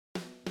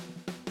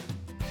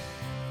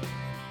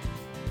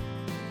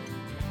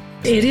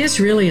It is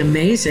really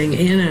amazing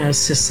in a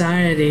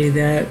society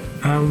that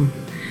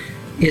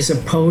is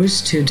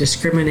opposed to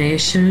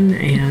discrimination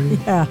and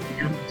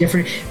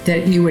different,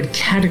 that you would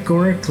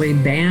categorically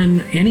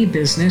ban any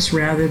business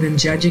rather than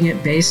judging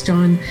it based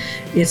on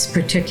its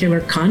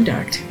particular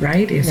conduct,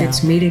 right? If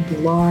it's meeting the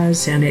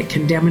laws and it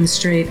can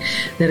demonstrate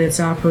that it's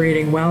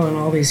operating well in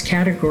all these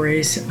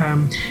categories,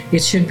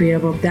 it should be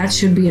that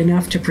should be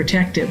enough to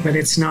protect it, but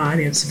it's not.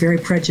 It's very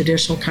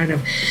prejudicial kind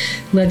of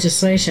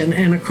legislation.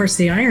 And of course,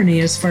 the irony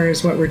as far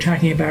as what we're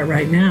talking about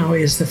right now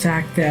is the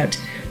fact that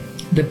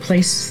the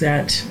place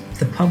that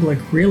the public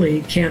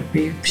really can't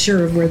be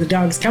sure of where the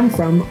dogs come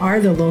from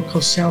are the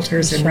local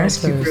shelters and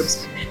rescue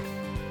groups.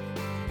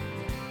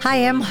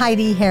 Hi, I'm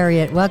Heidi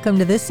Harriet. Welcome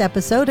to this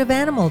episode of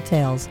Animal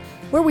Tales,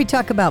 where we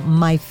talk about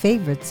my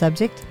favorite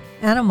subject,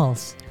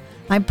 animals.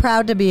 I'm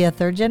proud to be a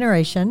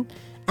third-generation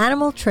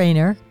animal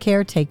trainer,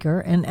 caretaker,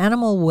 and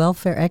animal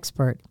welfare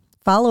expert,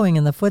 following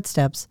in the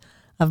footsteps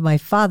of my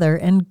father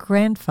and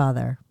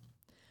grandfather.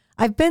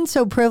 I've been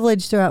so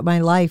privileged throughout my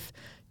life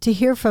to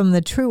hear from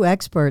the true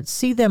experts,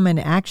 see them in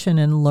action,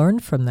 and learn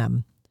from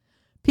them.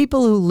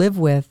 People who live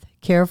with,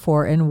 care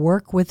for, and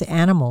work with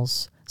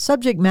animals,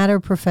 subject matter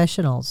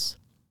professionals.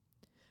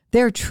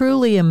 They're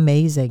truly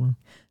amazing.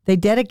 They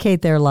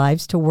dedicate their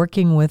lives to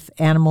working with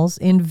animals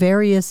in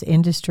various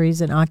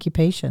industries and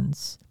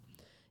occupations.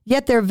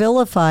 Yet they're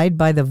vilified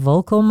by the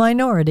vocal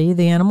minority,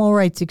 the animal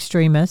rights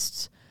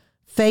extremists,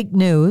 fake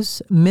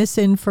news,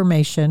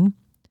 misinformation.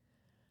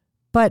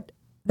 But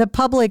the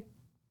public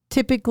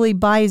typically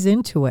buys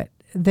into it.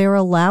 They're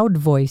a loud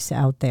voice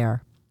out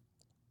there.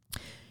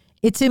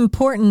 It's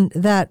important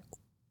that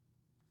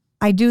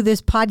I do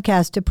this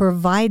podcast to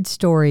provide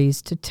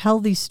stories, to tell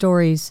these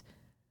stories,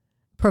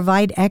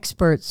 provide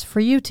experts for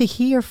you to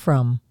hear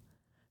from,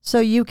 so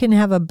you can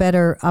have a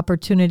better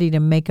opportunity to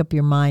make up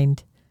your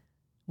mind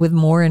with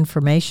more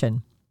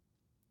information.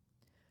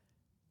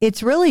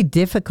 It's really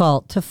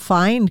difficult to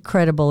find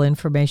credible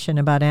information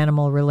about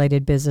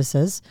animal-related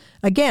businesses.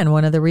 Again,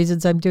 one of the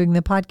reasons I'm doing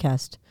the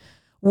podcast.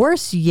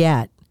 Worse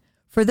yet,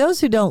 for those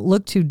who don't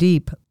look too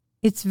deep,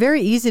 it's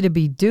very easy to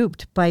be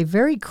duped by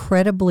very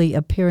credibly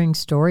appearing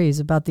stories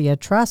about the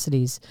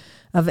atrocities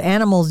of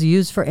animals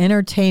used for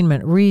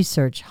entertainment,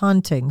 research,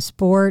 hunting,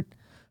 sport,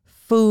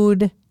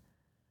 food.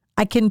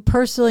 I can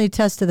personally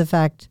attest to the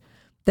fact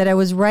that I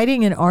was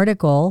writing an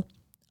article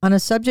on a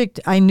subject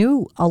I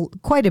knew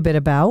quite a bit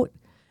about,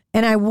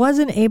 and I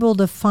wasn't able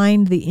to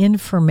find the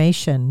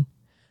information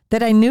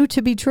that I knew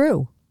to be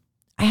true.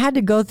 I had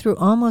to go through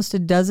almost a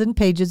dozen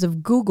pages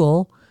of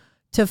Google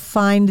to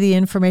find the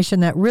information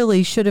that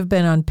really should have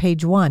been on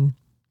page 1.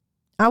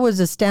 I was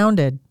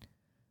astounded.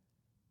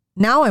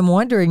 Now I'm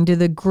wondering, do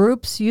the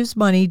groups use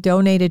money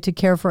donated to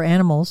care for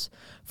animals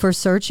for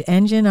search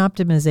engine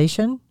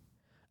optimization?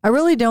 I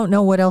really don't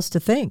know what else to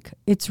think.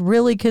 It's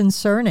really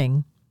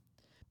concerning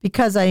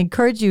because I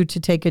encourage you to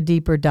take a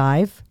deeper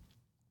dive.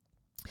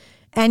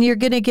 And you're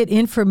going to get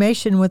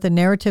information with a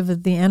narrative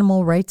of the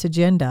animal rights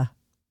agenda.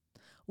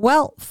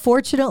 Well,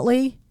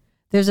 fortunately,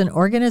 there's an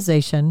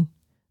organization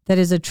that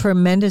is a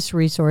tremendous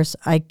resource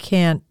I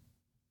can't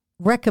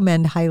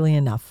recommend highly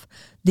enough.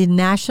 The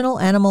National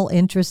Animal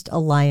Interest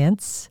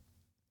Alliance.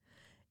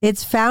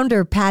 Its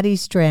founder, Patty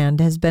Strand,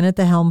 has been at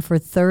the helm for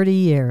 30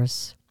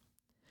 years.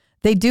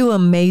 They do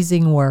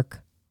amazing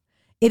work.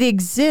 It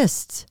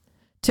exists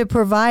to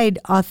provide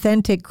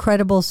authentic,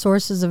 credible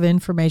sources of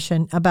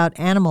information about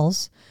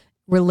animals,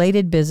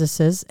 related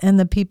businesses, and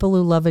the people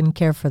who love and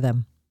care for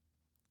them.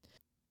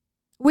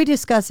 We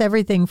discuss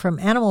everything from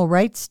animal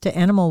rights to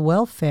animal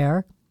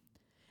welfare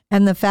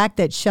and the fact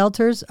that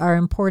shelters are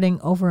importing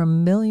over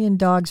 1 million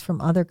dogs from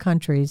other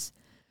countries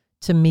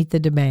to meet the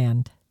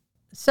demand.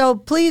 So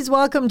please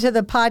welcome to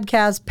the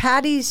podcast,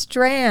 Patty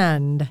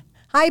Strand.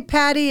 Hi,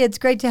 Patty. It's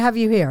great to have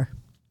you here.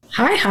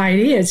 Hi,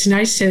 Heidi. It's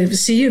nice to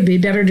see you. It'd be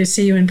better to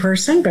see you in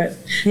person, but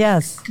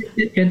yes,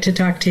 good to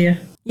talk to you.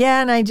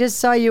 Yeah, and I just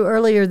saw you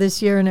earlier this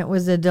year, and it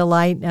was a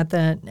delight at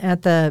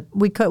the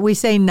we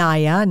say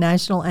NAIA,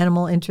 National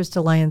Animal Interest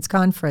Alliance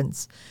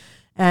Conference,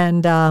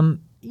 and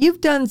you've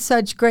done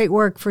such great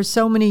work for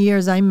so many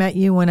years. I met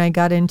you when I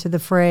got into the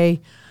fray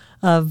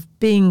of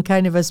being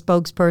kind of a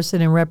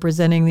spokesperson and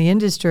representing the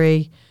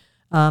industry,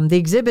 the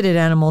exhibited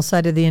animal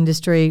side of the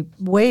industry,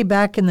 way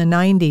back in the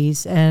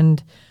 90s,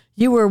 and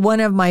you were one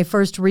of my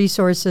first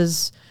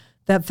resources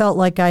that felt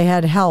like I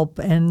had help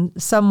and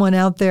someone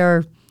out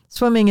there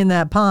swimming in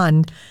that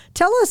pond.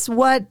 Tell us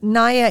what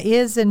NAIA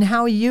is and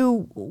how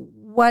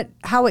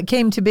it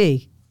came to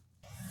be.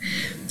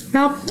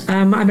 Well,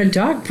 I'm a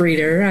dog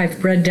breeder.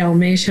 I've bred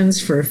Dalmatians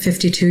for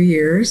 52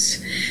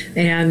 years,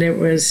 and it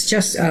was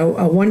just a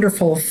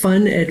wonderful,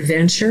 fun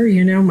adventure.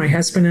 You know, my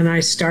husband and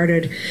I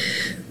started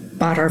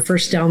bought our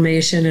first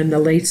Dalmatian in the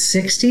late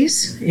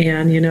 60s,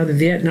 and the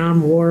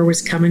Vietnam War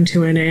was coming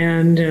to an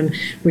end, and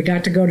we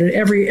got to go to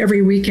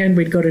every weekend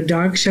we'd go to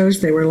dog shows.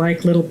 They were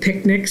like little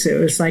picnics. It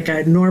was like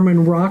a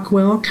Norman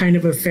Rockwell kind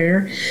of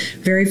affair.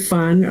 Very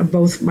fun.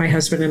 Both my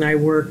husband and I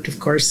worked, of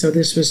course, so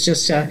this was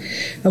just a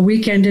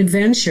weekend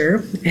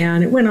adventure,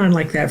 and it went on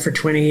like that for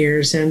 20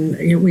 years.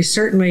 And we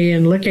certainly,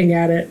 in looking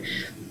at it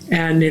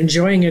and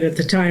enjoying it at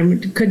the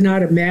time, could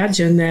not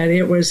imagine that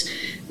it was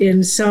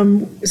in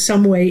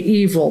some way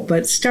evil.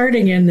 But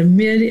starting in the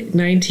mid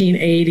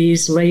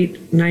 1980s,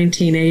 late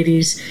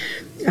 1980s,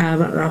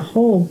 a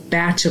whole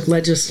batch of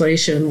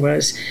legislation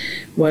was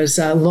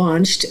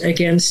launched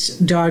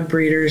against dog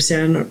breeders,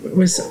 and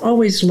was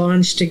always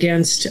launched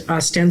against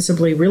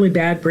ostensibly really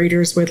bad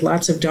breeders with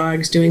lots of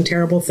dogs doing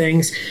terrible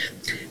things.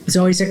 It was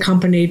always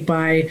accompanied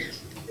by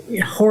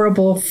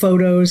horrible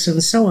photos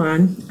and so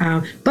on.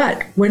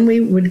 But when we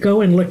would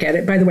go and look at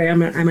it, by the way,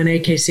 I'm an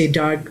AKC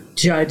dog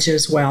judge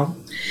as well.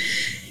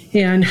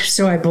 And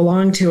so I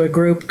belong to a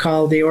group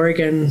called the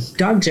Oregon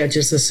Dog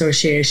Judges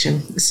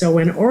Association. So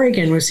when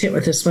Oregon was hit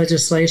with this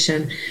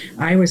legislation,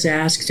 I was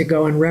asked to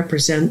go and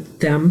represent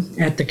them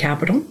at the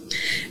Capitol.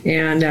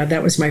 And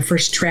that was my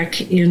first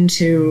trek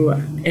into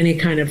any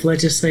kind of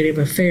legislative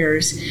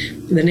affairs.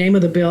 The name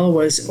of the bill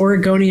was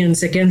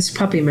Oregonians Against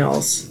Puppy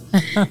Mills.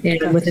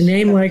 And with a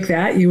name like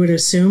that, you would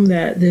assume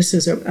that this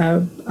is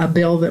a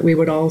bill that we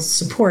would all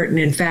support. And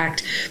in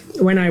fact,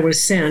 when I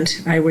was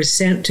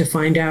sent to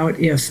find out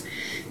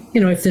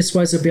if this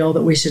was a bill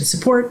that we should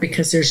support,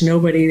 because there's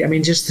nobody,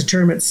 just the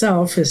term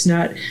itself is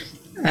not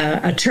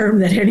a term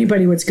that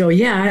anybody would go,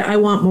 yeah, I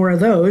want more of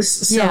those.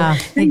 So yeah,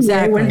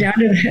 exactly. I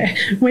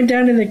went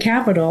down to the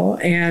Capitol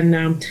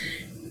and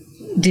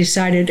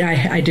decided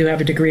I do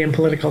have a degree in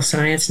political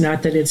science.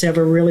 Not that it's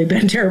ever really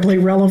been terribly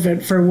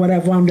relevant for what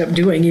I've wound up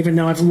doing, even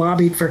though I've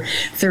lobbied for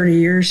 30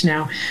 years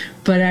now.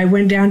 But I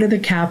went down to the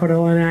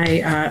Capitol, and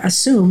I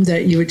assumed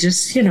that you would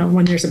just,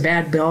 when there's a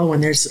bad bill,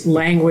 when there's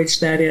language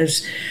that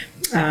is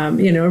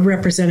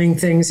representing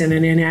things in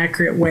an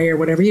inaccurate way or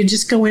whatever, you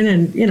just go in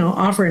and,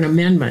 offer an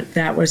amendment.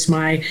 That was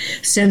my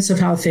sense of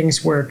how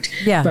things worked.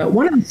 Yeah. But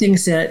one of the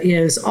things that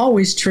is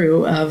always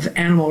true of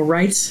animal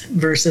rights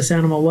versus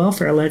animal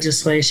welfare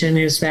legislation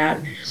is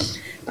that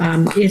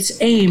it's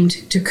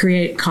aimed to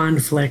create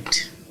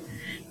conflict,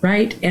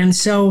 right? And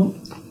so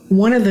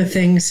one of the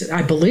things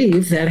I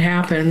believe that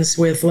happens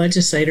with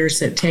legislators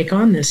that take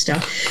on this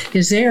stuff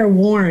is they are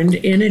warned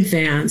in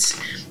advance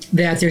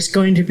that there's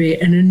going to be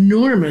an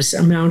enormous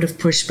amount of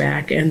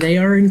pushback, and they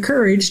are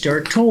encouraged or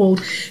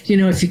told,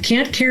 if you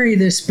can't carry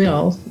this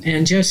bill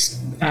and just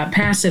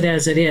pass it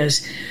as it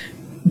is,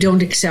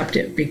 don't accept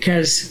it,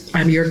 because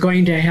you're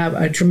going to have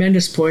a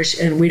tremendous push,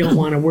 and we don't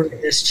want to work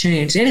this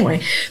change.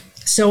 Anyway,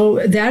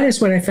 so that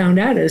is what I found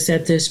out, is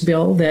that this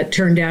bill that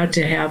turned out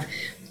to have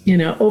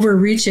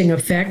overreaching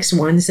effects,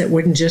 ones that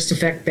wouldn't just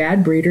affect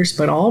bad breeders,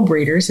 but all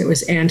breeders. It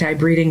was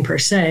anti-breeding per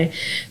se,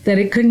 that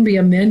it couldn't be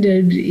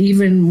amended,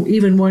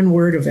 even one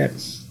word of it.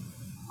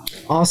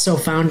 Also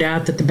found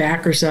out that the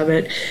backers of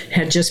it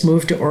had just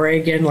moved to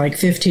Oregon like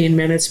 15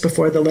 minutes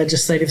before the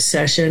legislative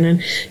session,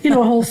 and a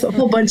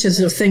whole bunches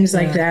of things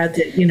like that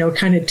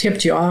kind of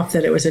tipped you off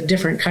that it was a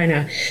different kind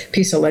of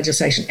piece of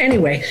legislation.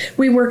 Anyway,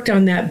 we worked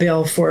on that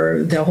bill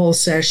for the whole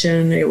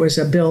session. It was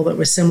a bill that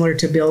was similar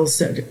to bills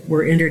that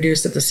were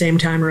introduced at the same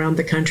time around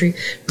the country.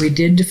 We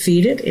did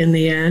defeat it in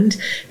the end,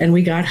 and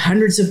we got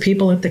hundreds of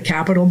people at the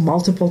Capitol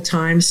multiple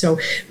times. So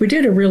we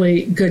did a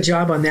really good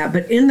job on that.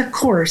 But in the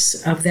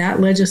course of that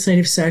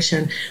legislative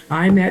session,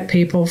 I met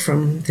people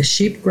from the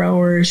sheep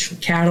growers,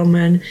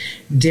 cattlemen,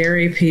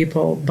 dairy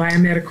people,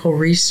 biomedical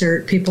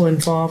research, people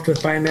involved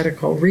with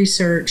biomedical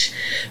research,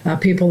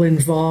 people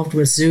involved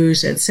with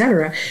zoos,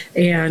 etc.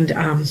 And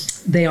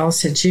they all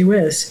said, gee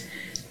whiz,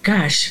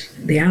 gosh,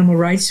 the animal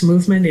rights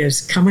movement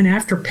is coming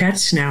after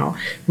pets now.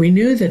 We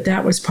knew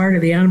that was part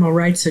of the animal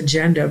rights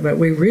agenda, but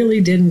we really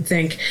didn't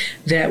think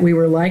that we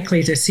were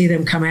likely to see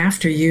them come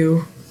after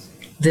you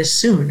this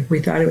soon. We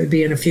thought it would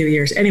be in a few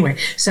years. Anyway,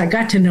 so I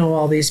got to know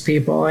all these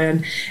people,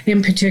 and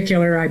in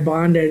particular, I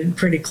bonded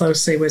pretty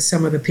closely with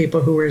some of the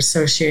people who were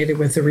associated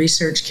with the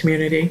research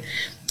community.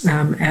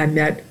 I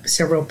met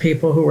several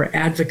people who were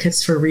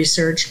advocates for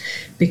research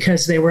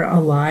because they were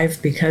alive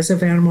because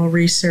of animal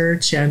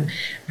research, and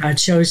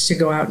chose to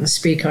go out and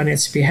speak on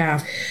its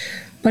behalf.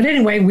 But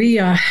anyway, we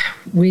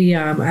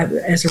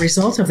as a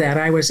result of that,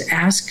 I was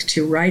asked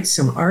to write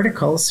some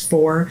articles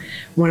for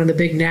one of the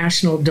big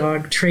national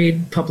dog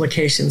trade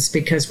publications,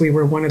 because we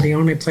were one of the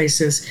only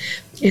places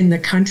in the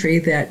country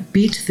that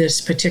beat this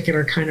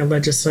particular kind of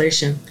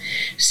legislation.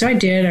 So I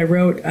did. I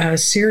wrote a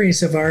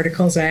series of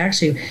articles. I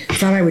actually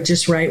thought I would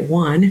just write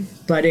one,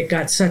 but it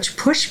got such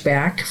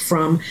pushback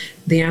from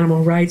the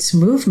animal rights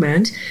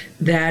movement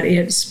that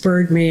it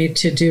spurred me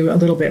to do a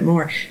little bit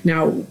more.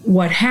 Now,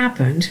 what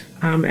happened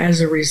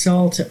as a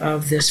result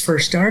of this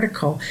first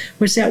article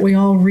was that we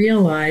all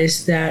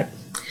realized that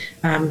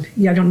I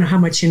don't know how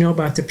much you know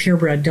about the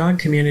purebred dog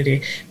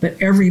community, but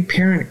every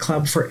parent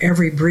club for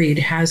every breed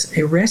has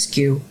a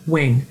rescue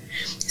wing.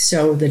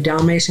 So the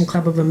Dalmatian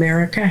Club of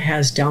America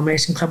has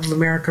Dalmatian Club of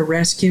America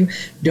Rescue,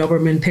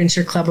 Doberman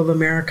Pinscher Club of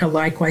America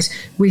likewise.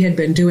 We had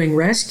been doing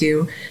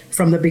rescue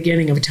from the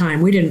beginning of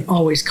time. We didn't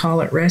always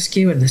call it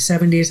rescue in the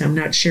 70s. I'm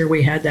not sure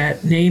we had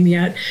that name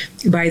yet.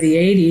 By the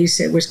 80s,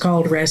 it was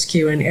called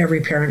rescue, and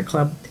every parent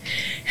club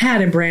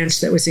had a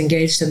branch that was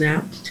engaged in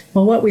that.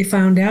 Well, what we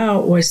found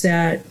out was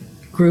that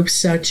groups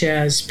such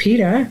as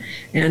PETA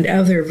and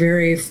other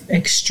very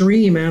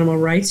extreme animal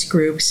rights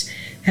groups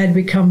had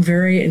become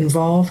very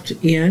involved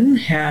in,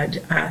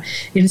 had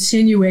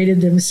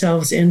insinuated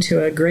themselves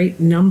into a great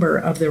number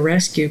of the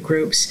rescue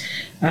groups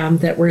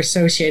that were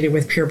associated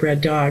with purebred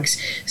dogs.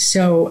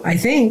 So I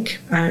think,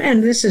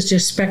 and this is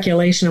just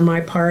speculation on my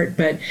part,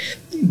 but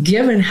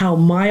given how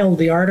mild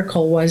the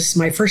article was,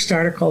 my first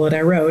article that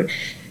I wrote,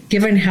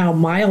 given how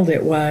mild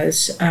it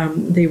was,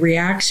 the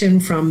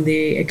reaction from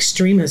the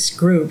extremist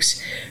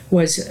groups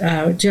was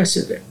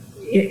just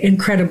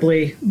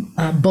incredibly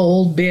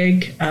bold,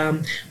 big,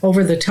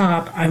 over the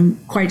top. I'm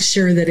quite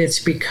sure that it's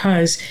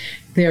because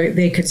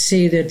they could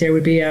see that there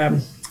would be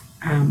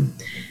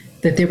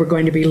that they were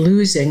going to be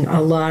losing a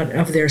lot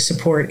of their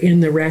support in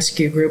the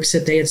rescue groups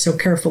that they had so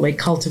carefully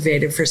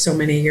cultivated for so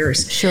many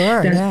years.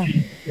 Sure,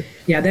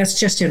 yeah, that's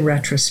just in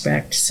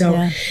retrospect. So.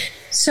 Yeah.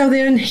 So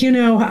then,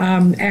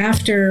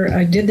 after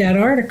I did that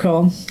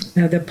article,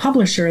 the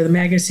publisher of the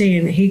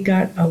magazine, he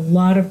got a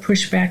lot of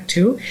pushback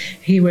too.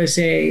 He was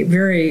a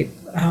very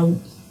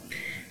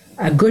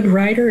a good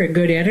writer, a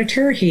good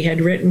editor. He had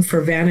written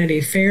for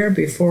Vanity Fair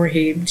before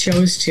he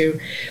chose to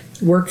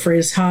work for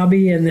his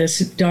hobby in this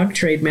dog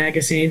trade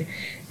magazine.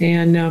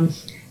 And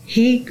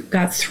he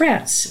got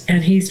threats,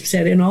 and he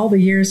said in all the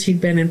years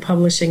he'd been in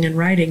publishing and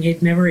writing,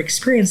 he'd never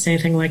experienced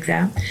anything like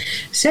that.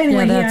 So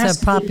anyway,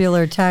 that's a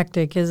popular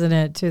tactic, isn't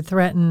it, to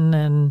threaten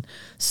and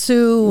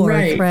sue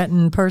or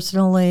threaten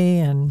personally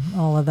and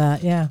all of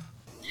that, yeah.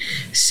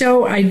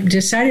 So I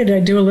decided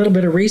I'd do a little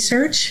bit of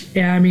research.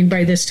 I mean,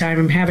 by this time,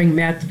 I'm having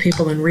met the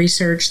people in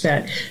research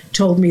that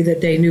told me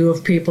that they knew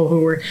of people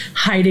who were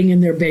hiding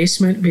in their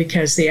basement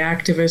because the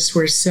activists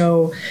were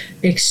so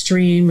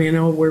extreme.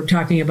 We're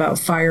talking about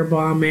fire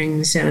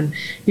bombings and,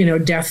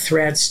 death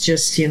threats,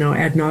 just,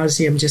 ad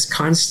nauseum, just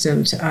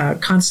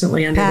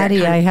constantly under Patty,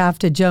 that I have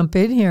to jump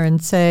in here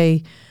and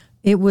say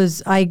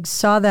I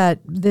saw that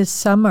this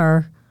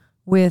summer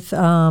with,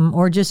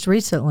 or just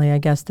recently, I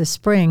guess, this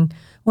spring,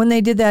 when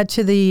they did that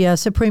to the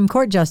Supreme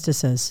Court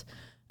justices.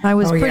 I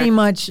was pretty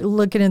much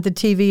looking at the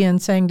TV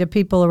and saying to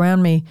people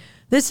around me,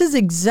 this is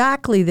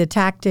exactly the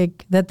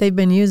tactic that they've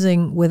been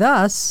using with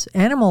us,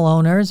 animal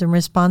owners and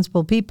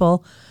responsible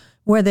people,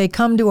 where they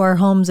come to our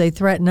homes, they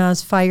threaten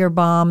us, fire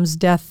bombs,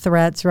 death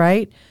threats,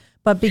 right?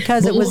 But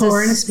because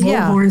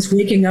bullhorns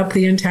waking up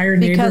the entire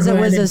neighborhood. Because it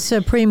was a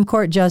Supreme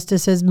Court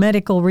justices,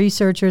 medical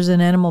researchers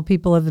and animal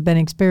people have been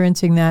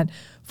experiencing that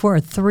for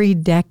 3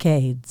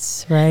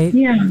 decades, right?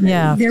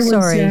 Yeah.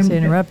 Sorry to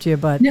interrupt you,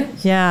 but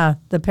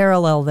the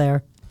parallel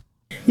there.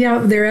 Yeah,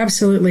 there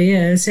absolutely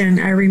is.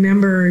 And I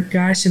remember, in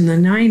the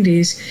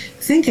 90s,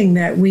 thinking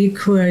that we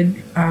could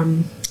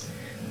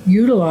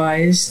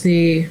utilize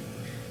the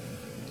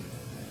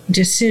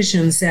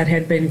decisions that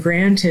had been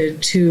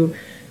granted to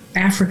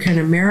African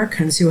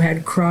Americans who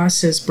had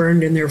crosses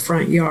burned in their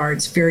front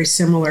yards, very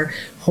similar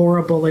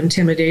horrible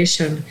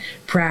intimidation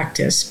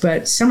practice.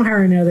 But somehow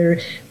or another,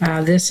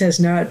 this has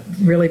not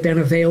really been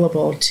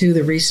available to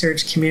the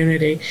research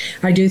community.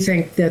 I do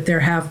think that there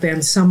have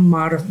been some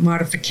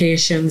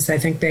modifications. I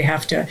think they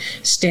have to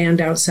stand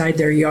outside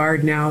their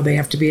yard now. They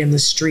have to be in the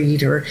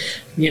street or,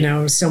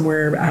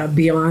 somewhere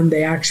beyond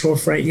the actual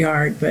front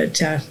yard.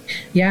 But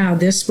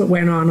this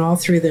went on all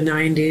through the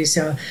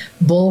 90s.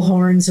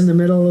 Bullhorns in the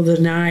middle of the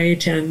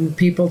night and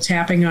people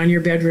tapping on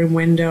your bedroom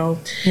window.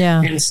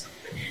 Yeah.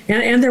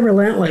 And they're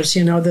relentless.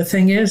 The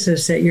thing is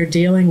that you're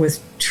dealing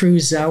with true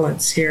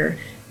zealots here.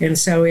 And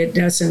so it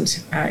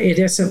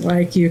isn't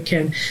like you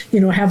can,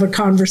 have a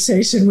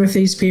conversation with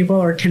these people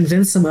or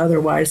convince them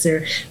otherwise.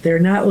 They're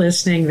not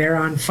listening. They're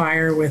on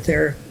fire with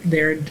their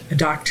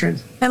doctrine.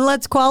 And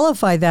let's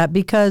qualify that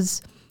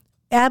because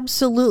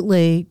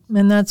absolutely,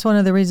 and that's one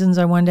of the reasons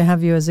I wanted to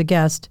have you as a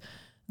guest,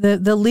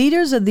 the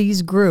leaders of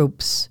these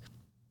groups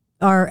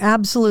are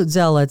absolute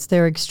zealots.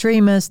 They're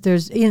extremists.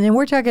 And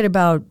we're talking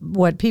about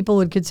what people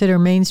would consider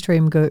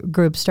mainstream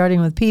groups, starting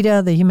with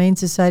PETA, the Humane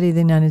Society of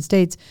the United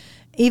States,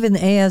 even the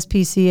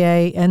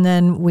ASPCA, and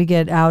then we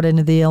get out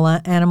into the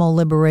Animal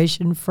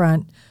Liberation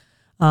Front,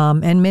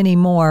 and many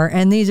more.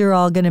 And these are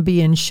all going to be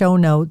in show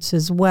notes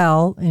as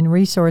well, in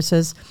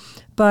resources.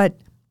 But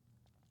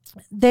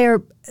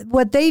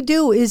what they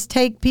do is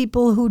take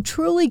people who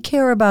truly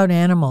care about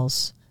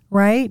animals,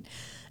 right?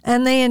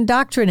 And they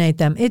indoctrinate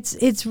them.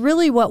 It's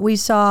really what we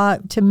saw,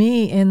 to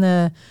me, in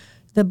the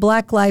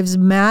Black Lives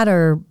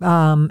Matter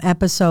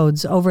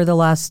episodes over the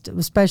last,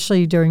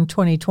 especially during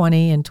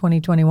 2020 and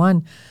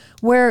 2021,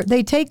 where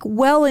they take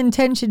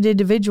well-intentioned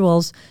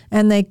individuals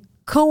and they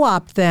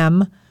co-opt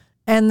them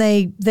and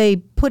they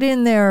put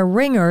in their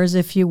ringers,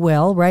 if you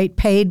will, right?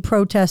 Paid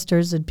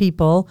protesters and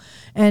people,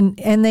 and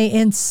they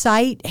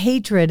incite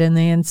hatred and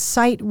they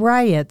incite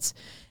riots.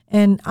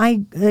 And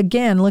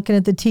again, looking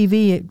at the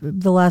TV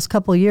the last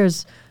couple of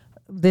years,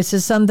 this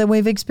is something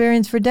we've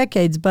experienced for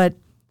decades. But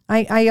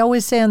I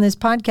always say on this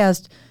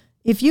podcast,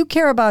 if you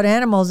care about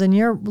animals and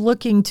you're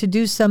looking to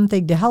do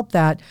something to help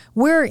that,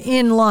 we're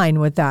in line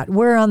with that.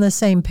 We're on the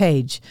same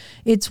page.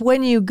 It's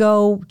when you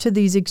go to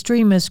these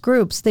extremist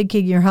groups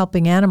thinking you're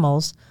helping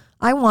animals.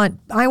 I want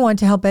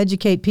to help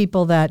educate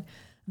people that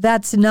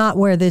that's not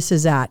where this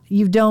is at.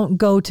 You don't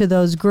go to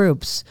those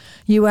groups.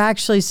 You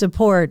actually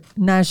support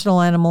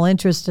National Animal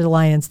Interest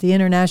Alliance, the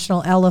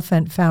International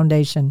Elephant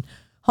Foundation,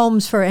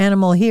 Homes for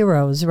Animal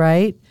Heroes,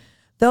 right?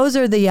 Those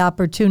are the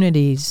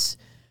opportunities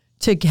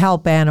to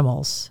help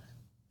animals.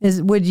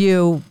 Would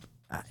you,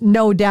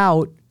 no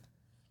doubt,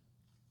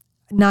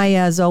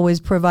 Naya is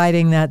always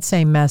providing that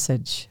same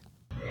message.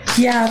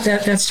 Yeah,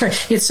 that's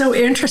right. It's so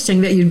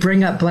interesting that you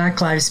bring up Black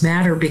Lives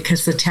Matter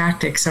because the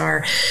tactics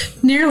are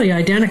nearly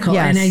identical.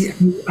 Yes.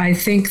 And I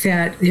think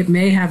that it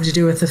may have to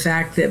do with the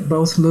fact that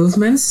both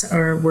movements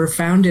were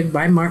founded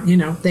by,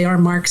 they are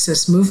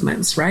Marxist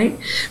movements, right?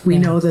 We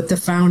know that the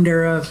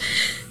founder of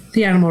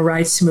the animal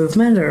rights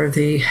movement, or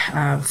the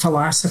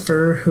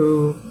philosopher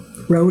who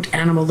wrote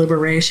Animal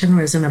Liberation,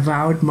 was an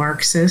avowed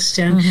Marxist,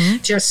 and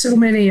just so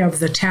many of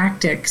the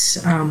tactics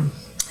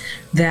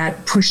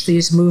that push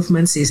these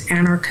movements, these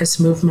anarchist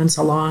movements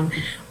along,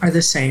 are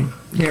the same.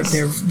 They're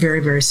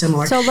very, very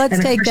similar. So let's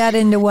take that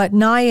into what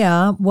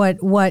Naya,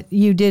 what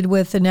you did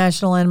with the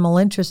National Animal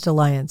Interest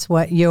Alliance,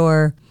 what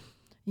your,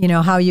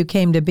 how you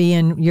came to be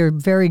in your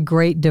very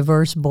great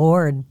diverse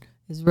board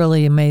is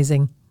really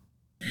amazing.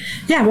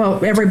 Yeah,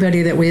 well,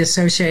 everybody that we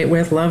associate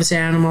with loves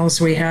animals.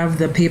 We have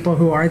the people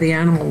who are the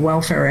animal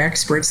welfare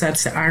experts.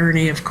 That's the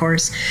irony, of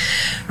course.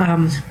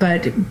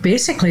 But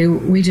basically,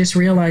 we just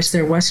realized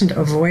there wasn't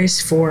a voice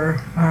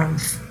for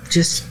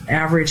just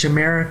average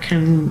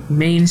American,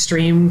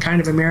 mainstream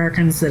kind of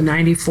Americans, the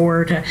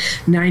 94 to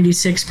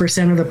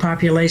 96% of the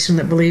population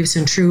that believes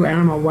in true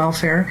animal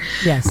welfare,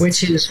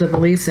 which is the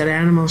belief that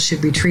animals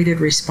should be treated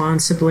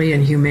responsibly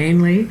and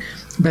humanely.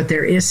 But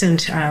there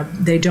isn't,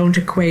 they don't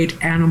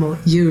equate animal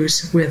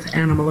use with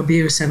animal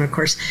abuse. And of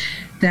course,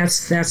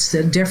 that's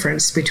the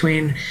difference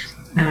between,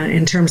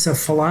 in terms of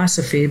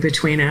philosophy,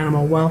 between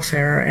animal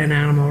welfare and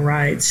animal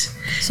rights.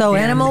 So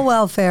animal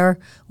welfare,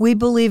 we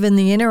believe in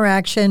the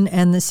interaction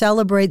and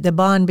celebrate the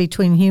bond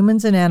between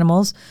humans and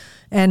animals.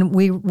 And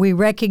we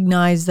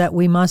recognize that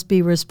we must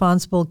be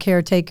responsible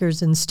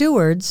caretakers and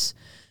stewards.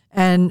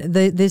 And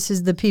this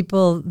is the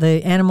people,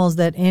 the animals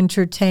that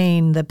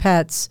entertain, the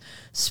pets,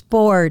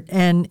 sport,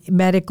 and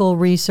medical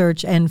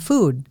research and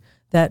food,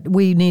 that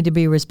we need to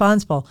be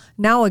responsible.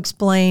 Now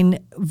explain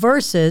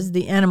versus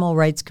the animal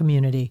rights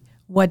community.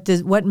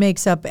 What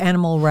makes up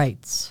animal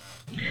rights?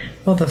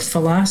 Well, the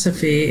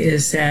philosophy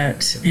is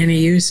that any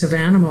use of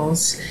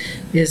animals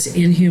is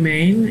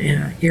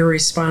inhumane,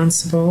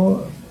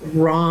 irresponsible,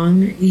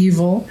 wrong,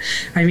 evil.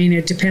 I mean,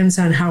 it depends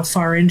on how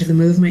far into the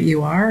movement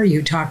you are.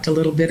 You talked a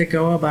little bit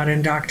ago about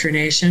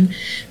indoctrination.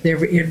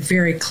 It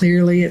very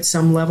clearly, at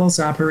some levels,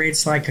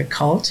 operates like a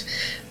cult.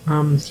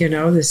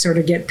 They sort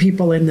of get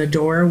people in the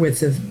door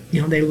with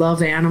they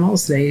love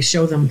animals. They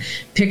show them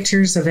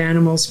pictures of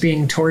animals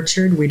being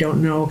tortured. We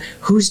don't know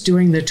who's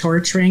doing the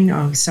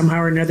torturing.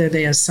 Somehow or another,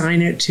 they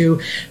assign it to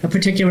a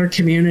particular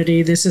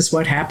community. This is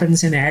what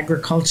happens in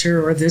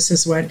agriculture, or this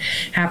is what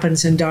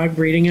happens in dog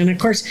breeding. And of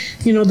course,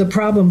 the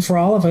problem for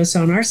all of us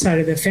on our side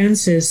of the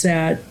fence is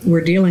that we're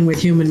dealing with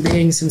human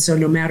beings. And so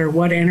no matter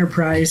what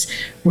enterprise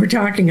we're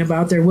talking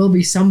about, there will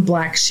be some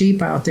black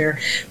sheep out there.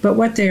 But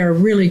what they are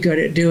really good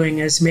at doing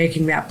is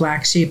making that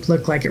black sheep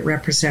look like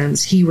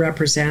he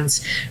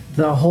represents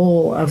the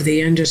whole of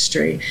the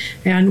industry.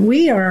 And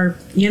we are,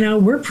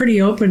 we're pretty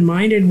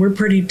open-minded, we're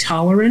pretty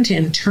tolerant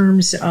in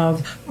terms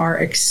of our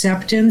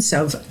acceptance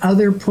of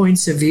other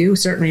points of view,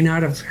 certainly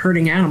not of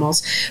hurting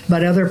animals,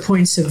 but other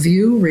points of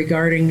view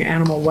regarding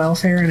animal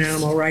welfare and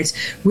animal rights.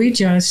 We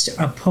just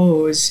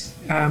oppose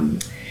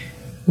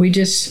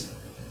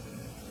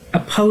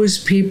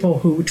people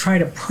who try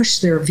to push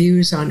their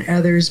views on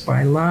others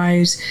by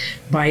lies,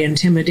 by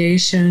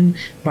intimidation,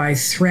 by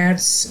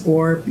threats,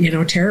 or,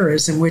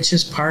 terrorism, which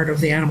is part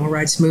of the animal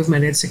rights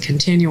movement. It's a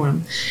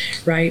continuum,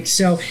 right?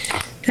 So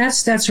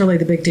that's really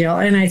the big deal.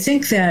 And I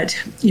think that,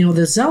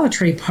 the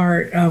zealotry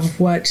part of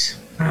what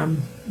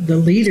the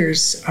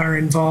leaders are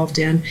involved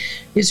in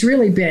is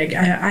really big.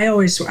 I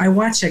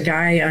watch a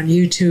guy on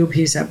YouTube.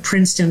 He's a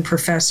Princeton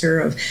professor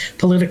of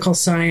political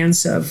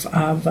science of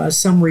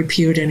some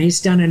repute, and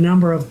he's done a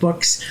number of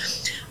books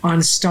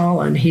on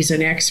Stalin. He's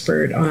an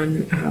expert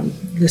on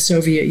the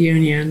Soviet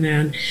Union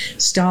and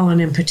Stalin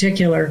in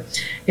particular.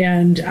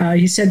 And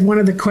he said one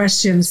of the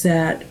questions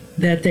that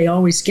they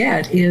always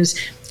get is,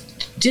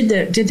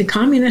 did the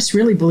communists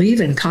really believe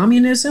in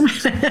communism?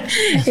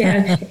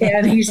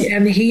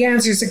 and he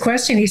answers the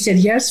question. He said,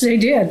 yes, they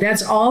did.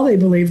 That's all they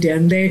believed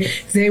in.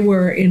 They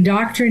were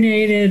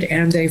indoctrinated,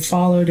 and they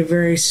followed a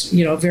very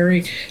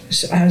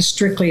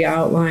strictly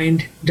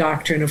outlined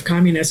doctrine of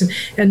communism.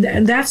 And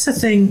that's the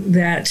thing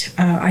that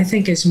I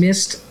think is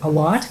missed a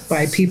lot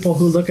by people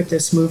who look at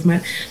this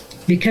movement,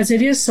 because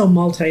it is so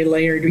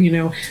multi-layered.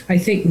 I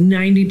think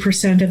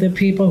 90% of the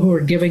people who are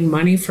giving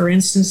money, for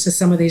instance, to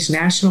some of these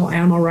national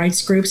animal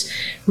rights groups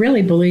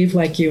really believe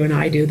like you and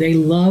I do. They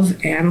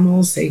love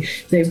animals.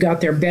 They've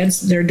got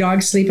their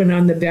dogs sleeping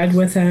on the bed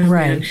with them,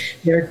 right. And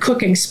they're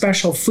cooking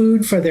special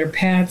food for their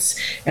pets,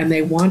 and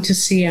they want to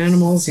see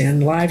animals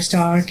and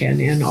livestock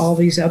and all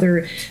these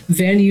other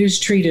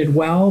venues treated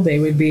well. They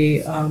would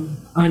be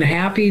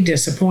unhappy,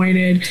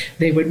 disappointed.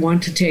 They would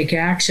want to take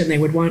action.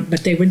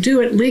 But they would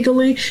do it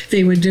legally.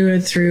 They would do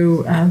it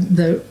through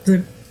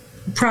the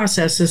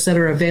processes that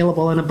are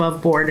available and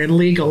above board and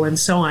legal and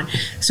so on.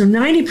 So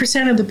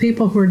 90% of the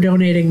people who are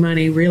donating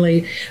money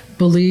really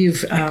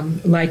believe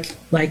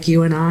like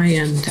you and I,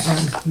 and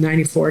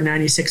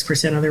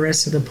 96% of the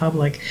rest of the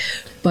public.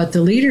 But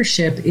the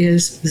leadership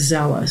is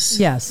zealous.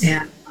 Yes.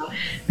 And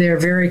they're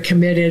very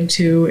committed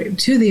to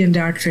the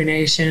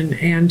indoctrination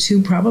and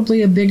to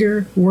probably a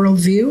bigger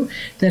worldview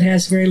that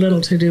has very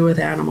little to do with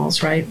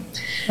animals, right?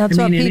 That's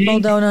what people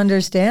don't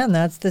understand.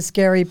 That's the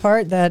scary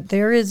part, that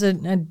there is a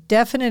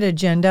definite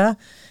agenda,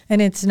 and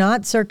it's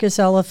not circus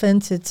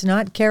elephants, it's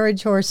not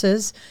carriage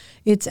horses.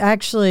 It's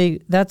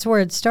actually, that's where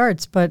it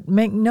starts. But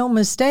make no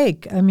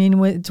mistake, I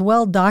mean, it's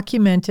well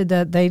documented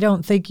that they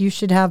don't think you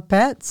should have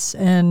pets.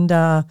 And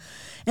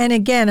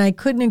again, I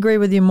couldn't agree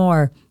with you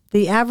more.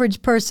 The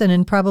average person,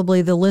 and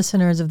probably the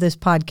listeners of this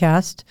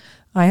podcast,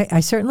 I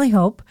certainly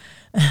hope,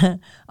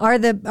 are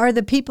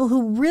the people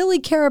who really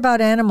care about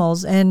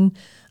animals. And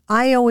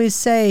I always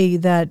say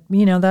that,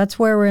 that's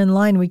where we're in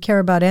line. We care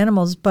about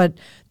animals, but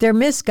they're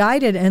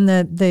misguided.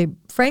 And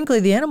frankly,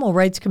 the animal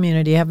rights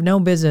community have no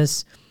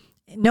business,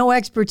 no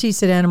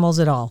expertise in animals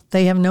at all.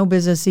 They have no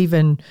business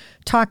even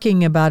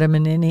talking about them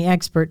in any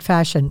expert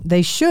fashion.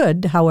 They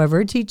should,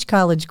 however, teach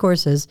college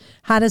courses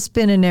how to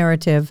spin a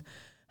narrative,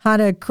 how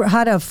to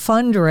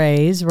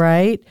fundraise,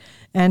 right?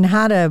 And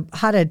how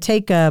to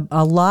take a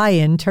lie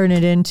and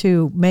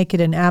make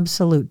it an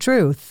absolute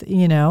truth,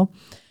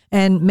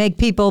 and make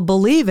people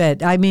believe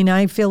it. I mean,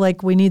 I feel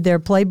like we need their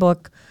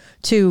playbook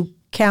to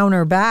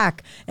counter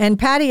back. And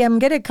Patty, I'm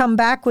going to come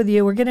back with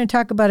you. We're going to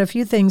talk about a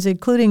few things,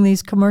 including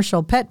these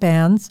commercial pet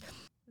bans.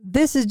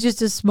 This is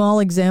just a small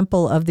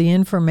example of the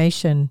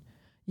information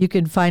you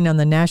can find on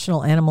the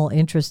National Animal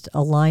Interest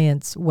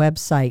Alliance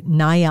website,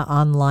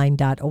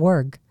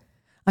 nayaonline.org.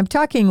 I'm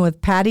talking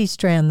with Patty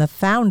Strand, the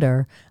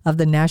founder of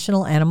the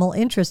National Animal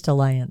Interest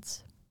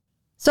Alliance.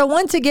 So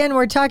once again,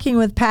 we're talking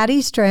with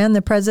Patty Strand,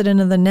 the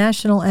president of the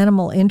National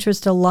Animal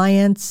Interest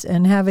Alliance,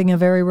 and having a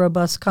very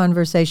robust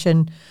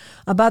conversation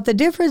about the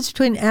difference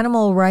between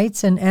animal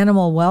rights and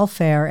animal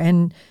welfare.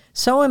 And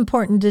so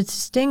important to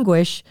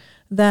distinguish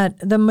that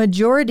the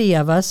majority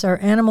of us are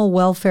animal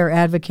welfare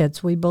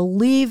advocates. We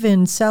believe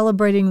in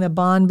celebrating the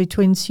bond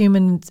between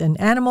humans and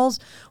animals.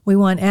 We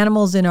want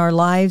animals in our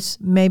lives.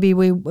 Maybe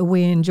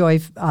we enjoy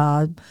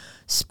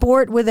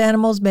sport with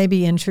animals,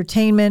 maybe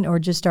entertainment or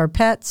just our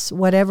pets,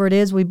 whatever it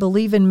is. We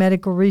believe in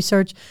medical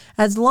research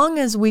as long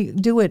as we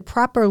do it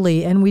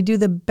properly and we do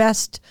the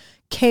best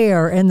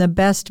care and the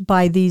best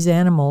by these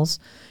animals.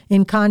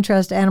 In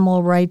contrast,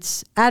 animal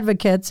rights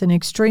advocates and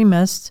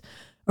extremists,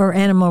 or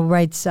animal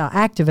rights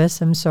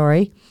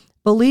activists,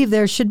 believe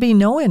there should be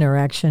no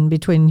interaction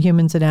between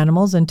humans and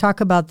animals, and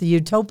talk about the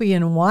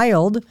utopian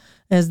wild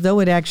as though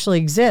it actually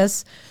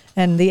exists.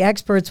 And the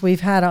experts we've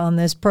had on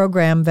this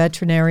program,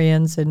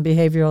 veterinarians and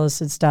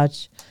behavioralists and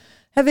such,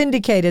 have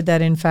indicated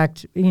that, in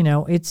fact,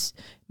 it's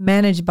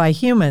managed by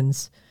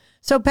humans.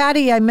 So,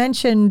 Patty, I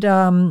mentioned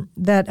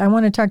that I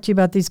want to talk to you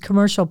about these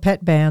commercial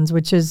pet bans,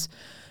 which is,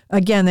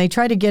 again, they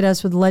try to get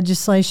us with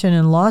legislation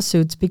and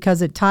lawsuits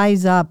because it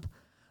ties up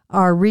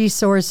our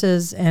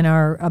resources and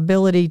our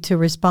ability to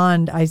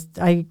respond. I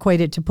equate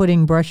it to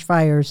putting brush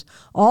fires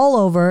all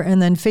over and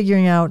then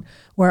figuring out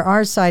where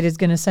our side is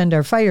going to send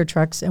our fire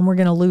trucks, and we're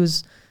going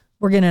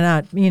to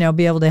not,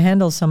 be able to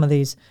handle some of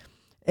these.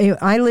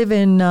 I live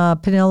in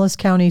Pinellas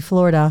County,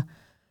 Florida,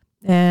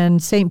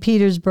 and St.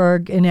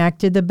 Petersburg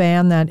enacted the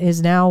ban that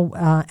is now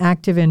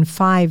active in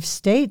 5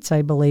 states,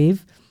 I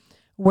believe,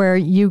 where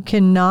you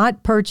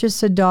cannot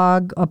purchase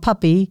a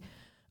puppy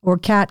or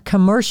cat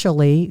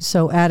commercially,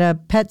 so at a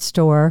pet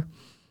store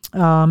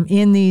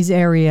in these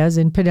areas,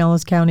 in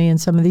Pinellas County and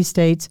some of these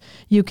states,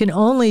 you can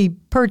only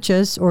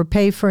purchase or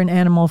pay for an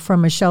animal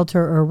from a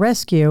shelter or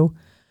rescue.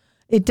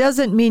 It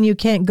doesn't mean you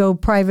can't go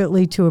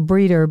privately to a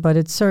breeder, but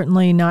it's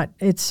certainly not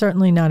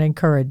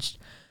encouraged.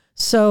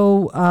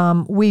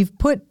 So we've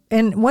put,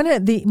 and one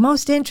of the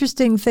most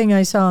interesting thing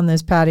I saw on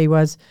this, Patty,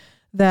 was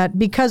that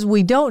because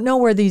we don't know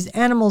where these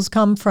animals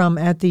come from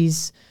at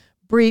these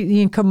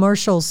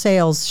commercial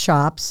sales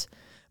shops,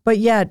 But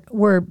yet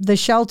the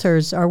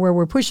shelters are where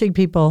we're pushing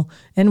people,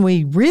 and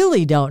we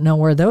really don't know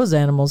where those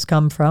animals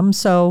come from.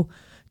 So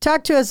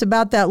talk to us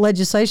about that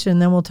legislation,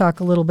 and then we'll talk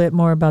a little bit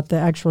more about the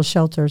actual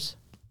shelters.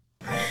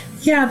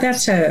 Yeah,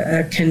 that's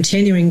a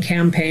continuing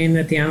campaign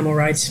that the animal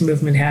rights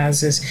movement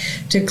has, is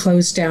to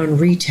close down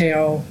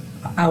retail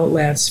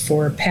outlets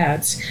for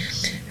pets.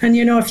 And,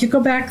 if you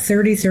go back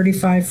 30,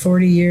 35,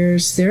 40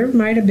 years, there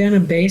might have been a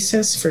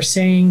basis for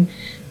saying,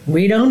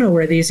 we don't know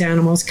where these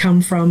animals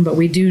come from, but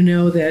we do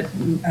know that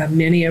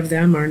many of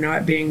them are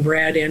not being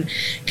bred in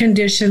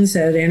conditions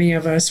that any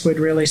of us would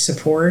really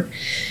support.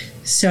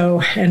 So,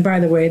 and by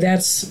the way,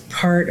 that's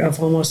part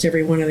of almost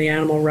every one of the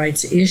animal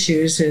rights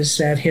issues, is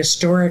that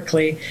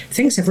historically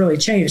things have really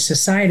changed.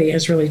 Society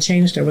has really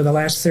changed over the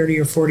last 30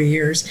 or 40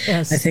 years.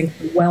 Yes. I think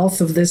the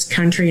wealth of this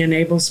country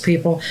enables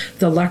people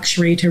the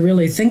luxury to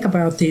really think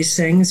about these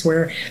things,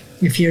 where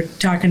if you're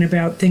talking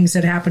about things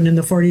that happened in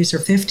the 40s or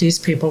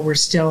 50s, people were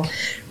still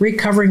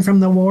recovering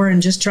from the war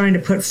and just trying to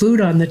put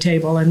food on the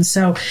table. And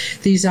so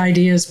these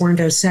ideas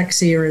weren't as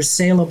sexy or as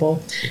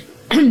saleable.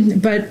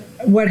 But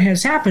what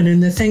has happened,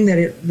 and the thing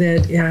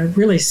that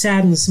really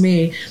saddens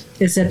me,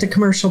 is that the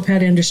commercial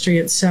pet industry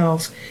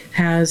itself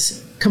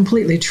has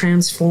completely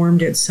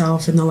transformed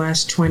itself in the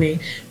last 20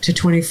 to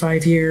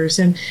 25 years.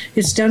 And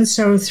it's done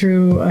so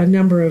through a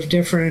number of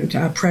different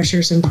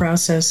pressures and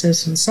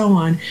processes and so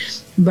on.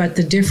 But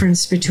the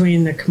difference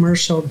between the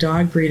commercial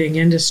dog breeding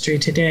industry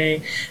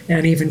today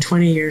and even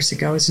 20 years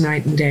ago is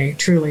night and day.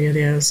 Truly it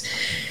is.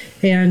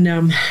 And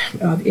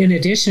in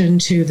addition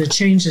to the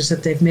changes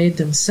that they've made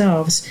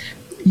themselves,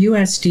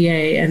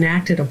 USDA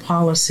enacted a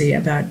policy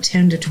about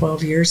 10 to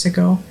 12 years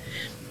ago,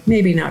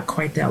 maybe not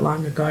quite that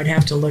long ago, I'd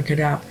have to look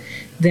it up,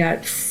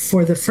 that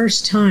for the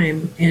first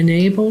time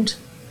enabled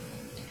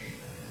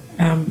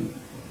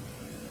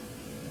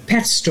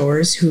pet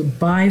stores who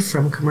buy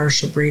from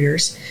commercial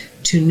breeders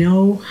to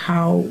know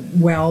how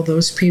well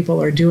those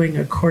people are doing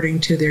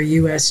according to their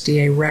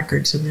USDA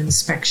records and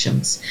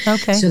inspections.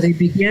 Okay. So they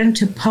began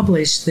to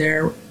publish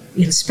their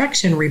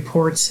inspection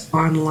reports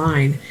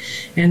online.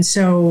 And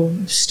so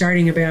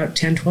starting about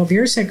 10, 12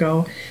 years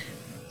ago,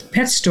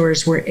 pet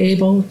stores were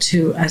able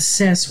to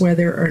assess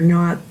whether or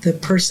not the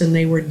person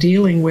they were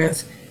dealing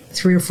with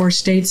 3 or 4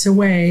 states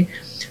away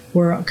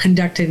were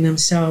conducting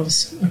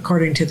themselves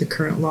according to the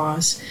current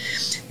laws.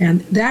 And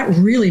that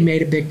really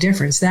made a big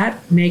difference.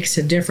 That makes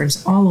a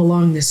difference all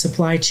along the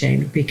supply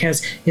chain,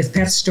 because if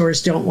pet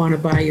stores don't want to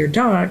buy your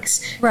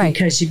dogs right,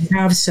 because you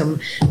have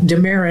some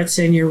demerits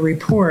in your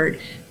report,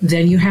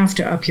 then you have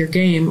to up your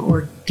game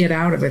or get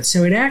out of it.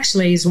 So it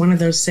actually is one of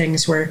those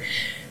things where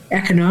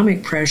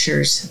economic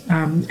pressures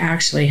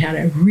actually had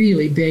a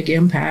really big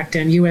impact,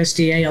 and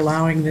USDA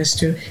allowing this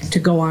to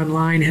go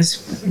online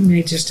has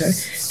made just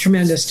a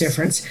tremendous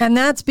difference. And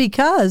that's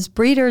because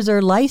breeders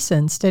are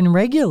licensed and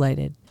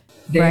regulated.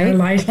 They right? are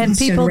licensed and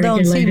people and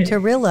don't seem regulated. to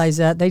realize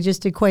that. They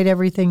just equate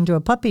everything to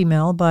a puppy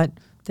mill, but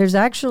there's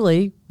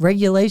actually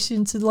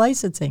regulations and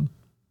licensing.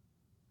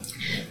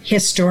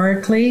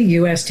 Historically,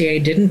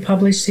 USDA didn't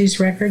publish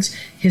these records.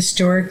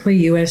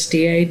 Historically,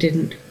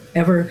 USDA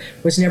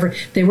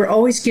they were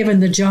always given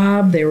the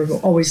job, there were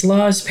always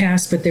laws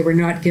passed, but they were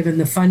not given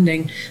the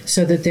funding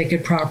so that they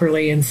could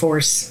properly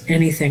enforce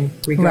anything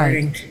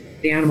regarding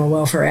the Animal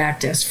Welfare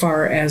Act as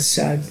far as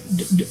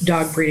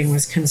dog breeding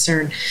was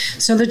concerned.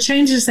 So the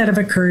changes that have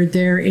occurred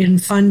there in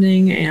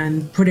funding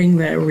and putting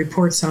the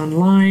reports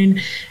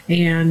online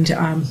and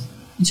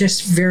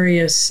just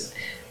various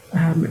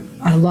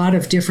a lot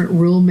of different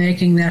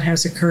rulemaking that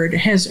has occurred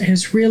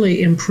has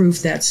really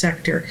improved that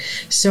sector.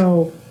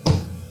 So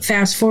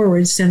fast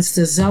forward, since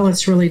the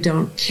zealots really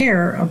don't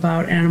care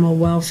about animal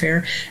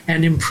welfare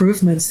and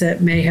improvements that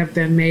may have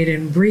been made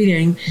in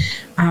breeding,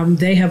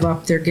 they have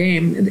upped their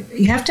game.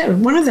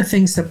 One of the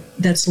things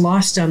that's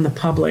lost on the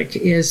public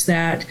is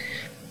that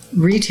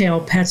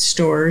retail pet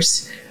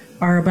stores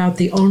are about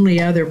the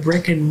only other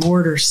brick and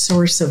mortar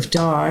source of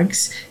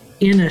dogs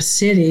in a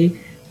city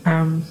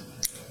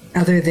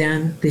other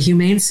than the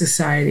Humane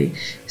Society.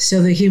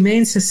 So the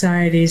Humane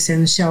Societies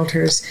and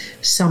shelters,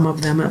 some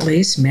of them at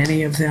least,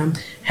 many of them,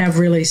 have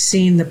really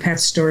seen the pet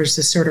stores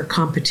as sort of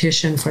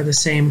competition for the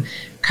same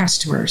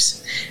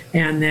customers.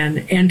 And then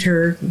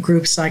enter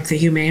groups like the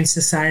Humane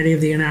Society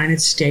of the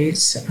United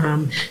States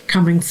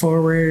coming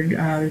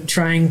forward,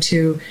 trying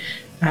to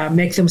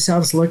make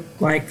themselves look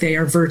like they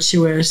are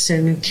virtuous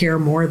and care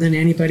more than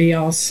anybody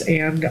else,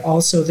 and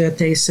also that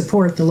they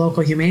support the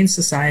local humane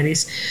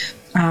societies,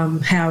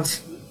 have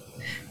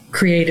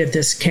created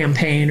this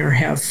campaign or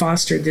have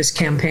fostered this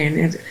campaign.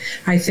 And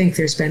I think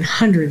there's been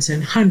hundreds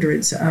and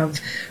hundreds of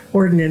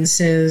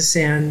ordinances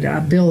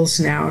and bills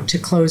now to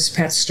close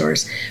pet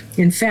stores.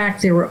 In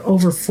fact, there were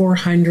over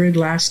 400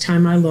 last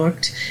time I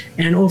looked,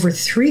 and over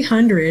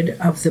 300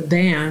 of the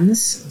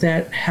bans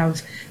that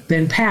have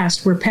been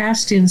passed were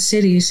passed in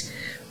cities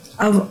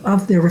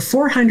there were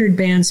 400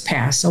 bans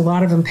passed. A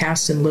lot of them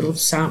passed in little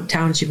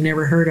towns you've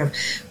never heard of.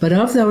 But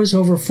of those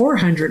over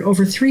 400,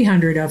 over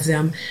 300 of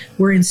them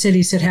were in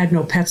cities that had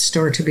no pet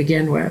store to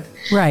begin with.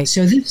 Right.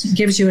 So this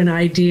gives you an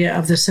idea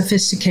of the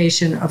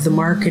sophistication of the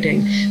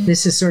marketing.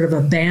 This is sort of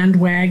a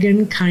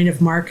bandwagon kind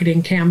of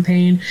marketing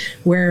campaign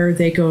where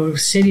they go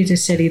city to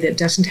city that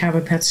doesn't have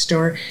a pet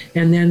store.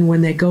 And then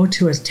when they go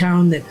to a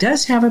town that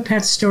does have a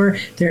pet store,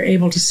 they're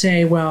able to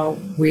say, well,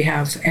 we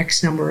have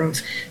X number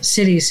of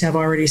cities have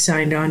already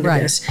signed on to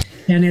this.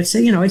 And it's,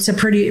 it's a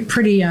pretty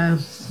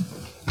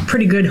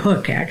good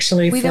hook,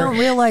 actually. We don't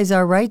realize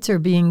our rights are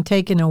being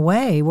taken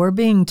away. We're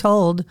being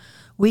told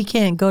we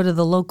can't go to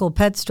the local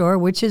pet store,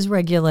 which is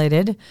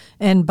regulated.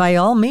 And by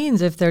all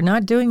means, if they're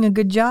not doing a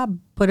good job,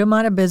 put them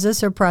out of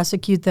business or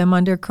prosecute them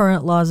under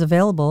current laws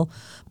available.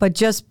 But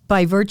just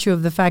by virtue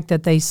of the fact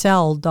that they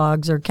sell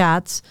dogs or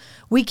cats,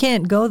 we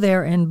can't go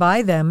there and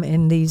buy them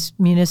in these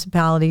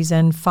municipalities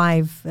and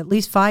at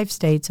least five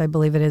states, I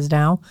believe it is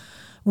now.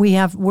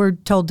 We're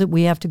told that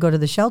we have to go to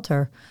the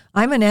shelter.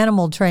 I'm an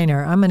animal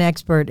trainer. I'm an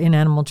expert in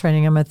animal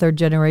training. I'm a third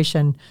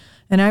generation.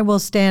 And I will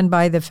stand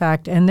by the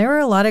fact, and there are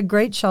a lot of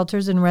great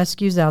shelters and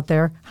rescues out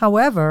there.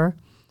 However,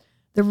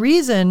 the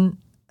reason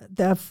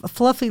the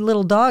fluffy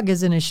little dog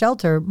is in a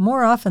shelter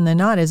more often than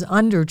not is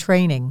under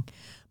training.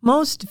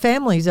 Most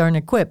families aren't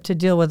equipped to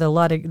deal with a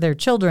lot of their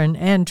children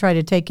and try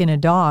to take in a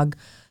dog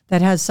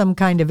that has some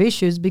kind of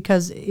issues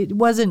because it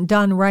wasn't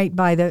done right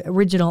by the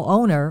original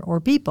owner or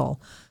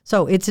people.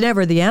 So it's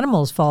never the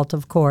animal's fault,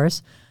 of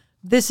course.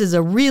 This is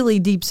a really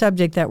deep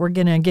subject that we're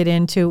going to get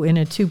into in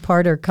a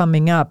two-parter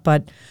coming up,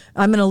 but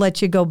I'm going to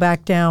let you go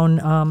back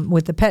down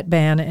with the pet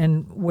ban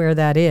and where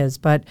that is.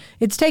 But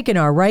it's taken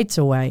our rights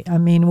away. I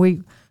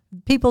mean,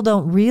 people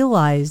don't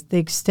realize the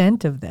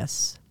extent of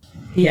this.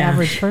 The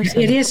average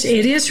person. It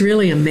is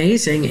really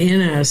amazing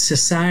in a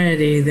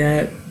society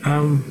that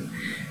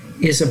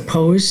is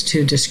opposed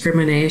to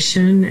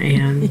discrimination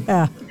and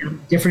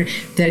different,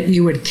 that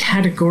you would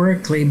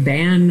categorically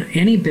ban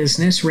any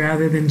business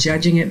rather than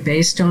judging it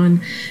based on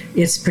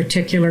its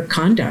particular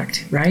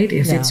conduct, right?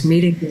 If it's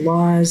meeting the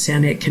laws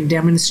and it can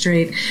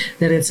demonstrate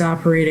that it's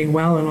operating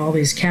well in all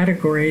these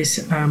categories,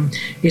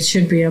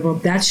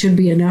 that should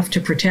be enough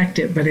to protect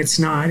it, but it's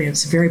not.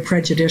 It's very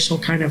prejudicial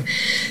kind of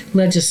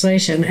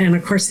legislation. And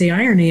of course, the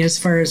irony as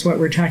far as what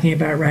we're talking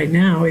about right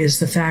now is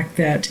the fact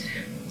that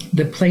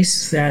the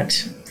place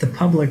that the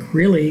public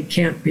really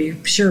can't be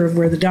sure of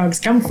where the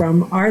dogs come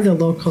from are the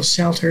local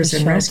shelters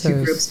and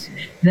rescue groups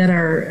that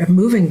are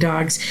moving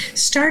dogs,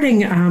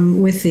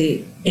 starting with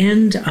the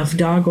end of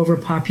dog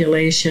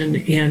overpopulation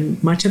in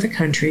much of the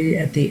country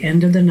at the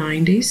end of the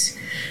 90s.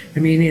 I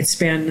mean, it's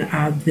been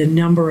the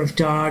number of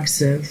dogs,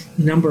 the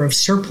number of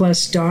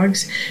surplus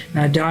dogs,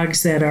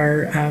 dogs that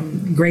are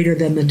greater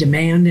than the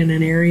demand in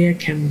an area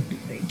can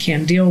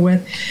deal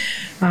with,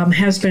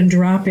 has been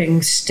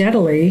dropping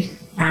steadily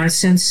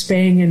since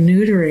spaying and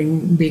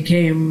neutering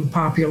became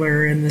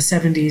popular in the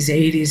 70s,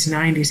 80s,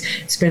 90s.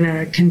 It's been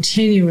a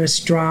continuous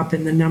drop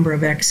in the number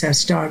of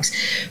excess dogs.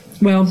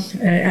 Well,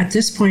 at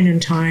this point in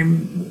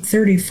time,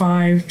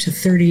 35 to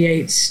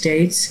 38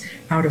 states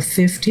out of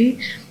 50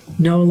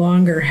 no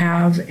longer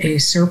have a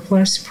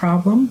surplus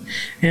problem.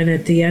 And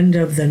at the end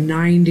of the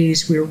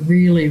 90s, we're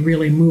really,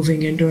 really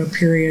moving into a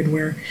period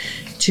where,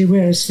 gee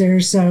whiz,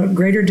 there's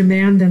greater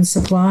demand than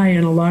supply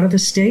in a lot of the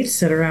states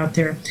that are out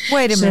there.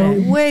 Wait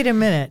a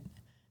minute.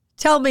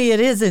 Tell me it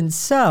isn't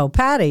so.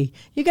 Patty,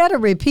 you got to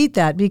repeat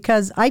that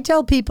because I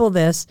tell people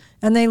this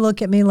and they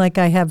look at me like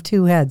I have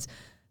two heads.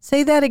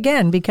 Say that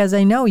again because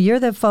I know you're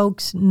the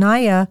folks,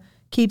 Naya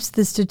keeps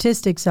the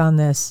statistics on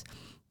this.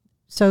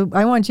 So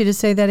I want you to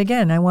say that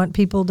again. I want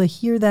people to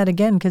hear that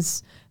again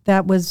because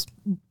I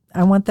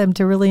want them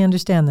to really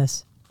understand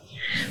this.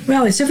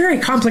 Well, it's a very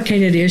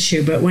complicated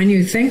issue, but when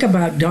you think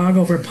about dog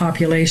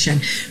overpopulation,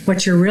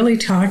 what you're really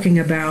talking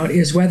about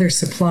is whether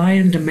supply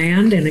and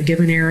demand in a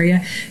given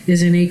area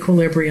is in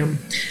equilibrium.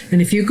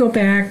 And if you go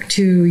back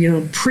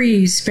to,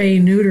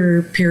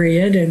 pre-spay-neuter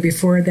period and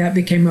before that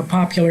became a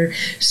popular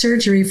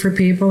surgery for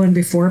people and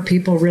before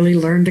people really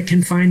learned to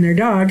confine their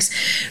dogs,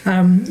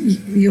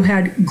 you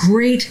had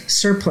great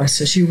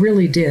surpluses. You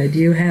really did.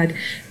 You had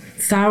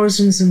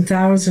thousands and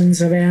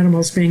thousands of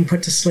animals being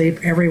put to sleep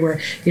everywhere.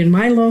 In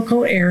my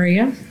local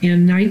area,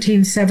 in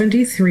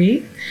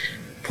 1973,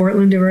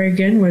 Portland,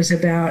 Oregon was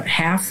about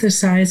half the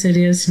size it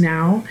is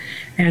now,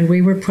 and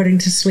we were putting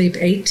to sleep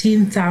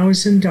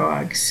 18,000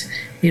 dogs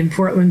in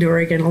Portland,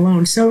 Oregon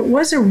alone. So it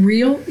was a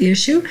real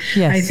issue.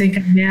 Yes. I think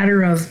a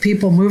matter of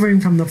people moving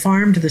from the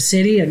farm to the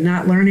city and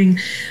not learning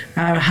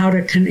how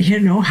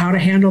to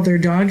handle their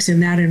dogs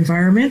in that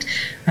environment.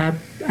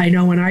 I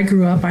know when I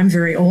grew up, I'm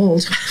very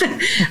old.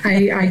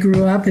 I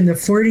grew up in the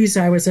 40s.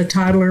 I was a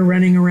toddler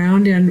running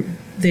around, and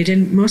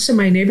most of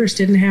my neighbors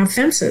didn't have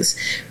fences.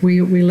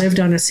 We lived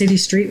on a city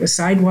street with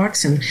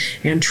sidewalks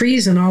and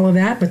trees and all of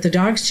that, but the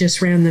dogs just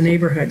ran the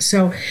neighborhood.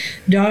 So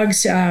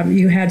dogs,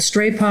 you had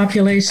stray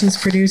populations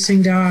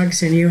producing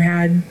dogs, and you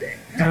had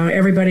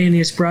Everybody and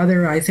His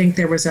Brother. I think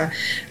there was a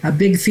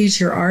big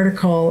feature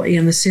article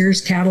in the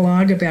Sears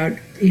catalog about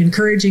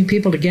encouraging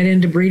people to get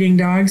into breeding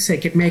dogs. They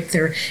could make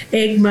their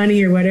egg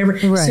money or whatever.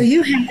 Right. So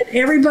you had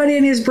everybody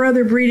and his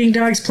brother breeding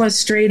dogs plus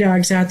stray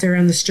dogs out there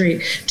on the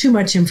street. Too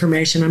much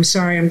information. I'm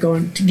sorry I'm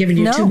giving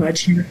you too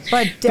much here.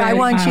 But I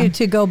want you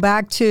to go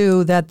back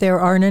to that there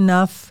aren't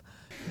enough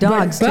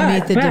dogs to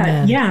meet the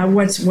demand. Yeah,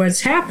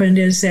 what's happened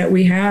is that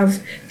we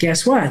have,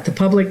 guess what? The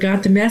public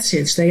got the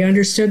message. They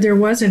understood there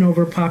was an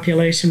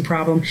overpopulation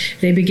problem.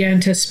 They began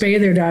to spay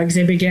their dogs.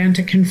 They began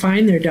to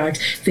confine their dogs.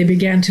 They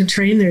began to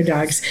train their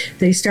dogs.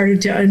 They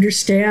started to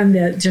understand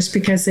that just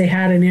because they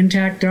had an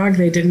intact dog,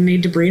 they didn't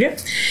need to breed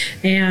it.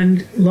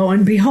 And lo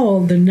and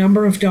behold, the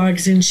number of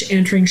dogs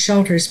entering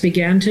shelters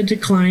began to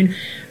decline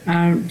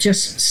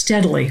just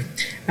steadily.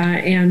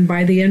 And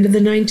by the end of the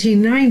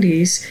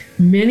 1990s,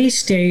 many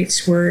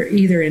states were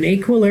either in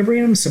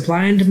equilibrium,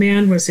 supply and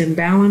demand was in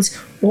balance,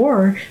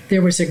 or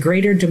there was a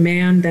greater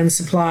demand than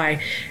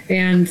supply.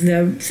 And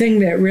the thing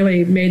that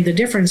really made the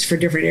difference for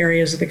different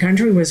areas of the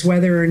country was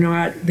whether or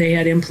not they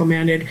had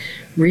implemented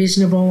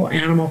reasonable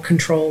animal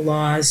control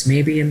laws,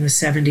 maybe in the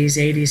 70s,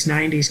 80s,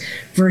 90s,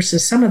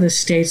 versus some of the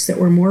states that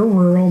were more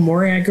rural,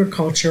 more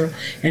agricultural,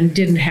 and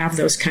didn't have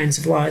those kinds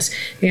of laws.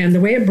 And the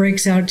way it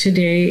breaks out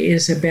today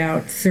is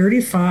about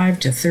 35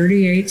 to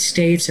 38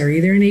 states are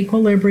either in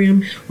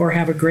equilibrium or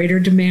have a greater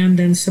demand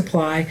than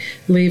supply,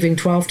 leaving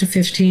 12 to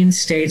 15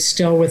 states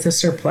still with a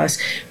surplus.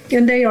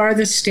 And they are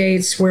the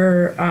states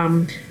where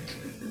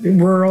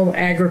rural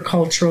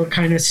agricultural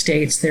kind of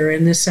states. They're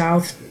in the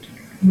South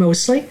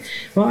mostly,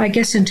 well, I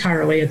guess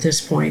entirely at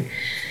this point.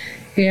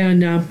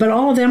 And but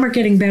all of them are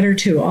getting better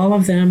too. All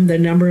of them, the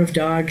number of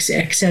dogs,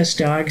 excess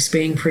dogs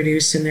being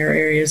produced in their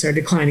areas are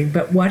declining.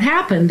 But what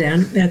happened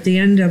then at the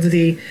end of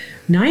the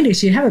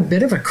 90s, you have a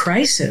bit of a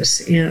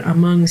crisis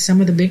among some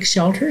of the big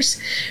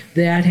shelters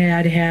that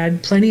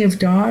had plenty of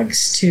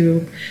dogs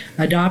to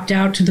adopt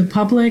out to the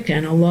public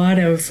and a lot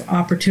of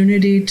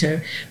opportunity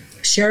to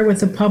share with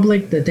the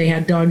public that they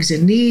had dogs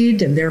in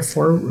need and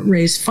therefore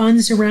raise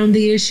funds around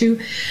the issue.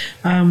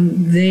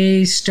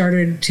 They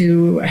started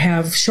to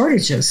have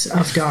shortages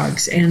of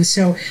dogs. And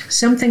so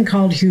something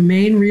called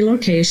humane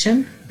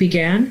relocation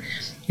began.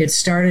 It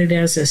started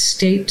as a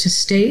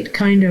state-to-state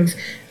kind of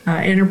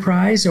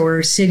enterprise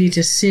or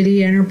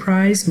city-to-city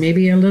enterprise.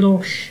 Maybe a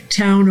little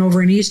town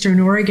over in eastern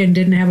Oregon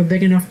didn't have a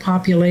big enough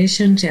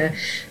population to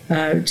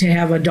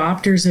have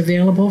adopters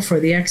available for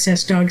the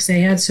excess dogs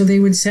they had, so they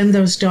would send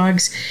those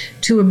dogs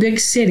to a big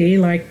city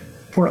like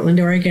Portland,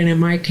 Oregon in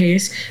my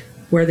case,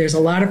 where there's a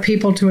lot of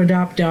people to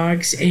adopt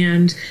dogs.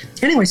 And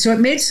anyway, so it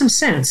made some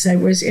sense. It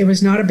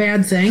was not a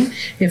bad thing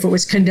if it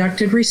was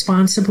conducted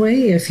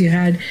responsibly, if you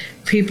had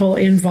people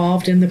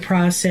involved in the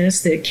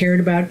process that cared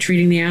about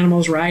treating the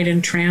animals right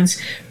and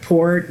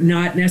transport,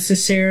 not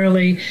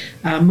necessarily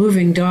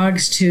moving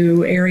dogs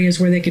to areas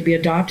where they could be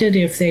adopted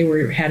if they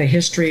had a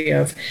history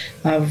of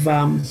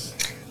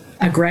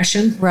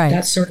aggression, right,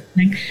 that sort of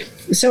thing.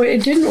 So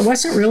it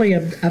wasn't really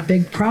a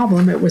big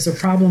problem. It was a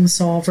problem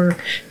solver.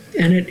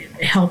 And it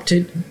helped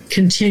to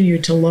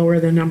continue to lower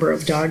the number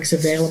of dogs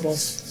available,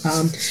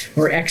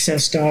 or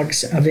excess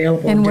dogs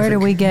available. And where do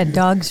we get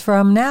dogs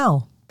from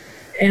now?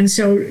 And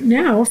so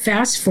now,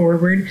 fast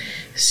forward,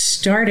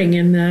 starting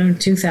in the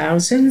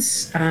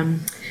 2000s,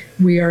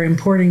 we are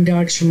importing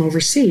dogs from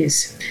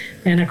overseas.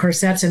 And of course,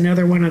 that's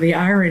another one of the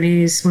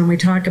ironies when we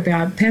talk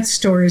about pet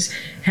stores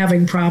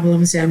having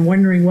problems and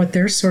wondering what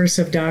their source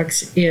of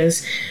dogs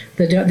is.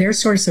 Their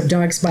source of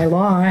dogs by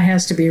law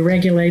has to be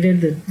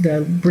regulated.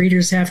 The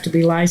breeders have to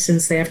be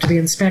licensed. They have to be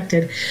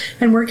inspected.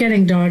 And we're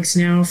getting dogs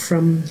now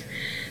from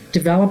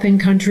developing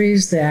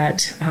countries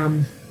that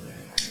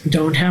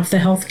don't have the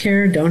health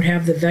care, don't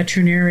have the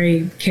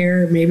veterinary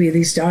care. Maybe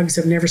these dogs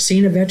have never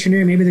seen a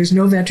veterinarian. Maybe there's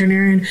no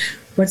veterinarian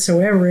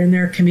whatsoever in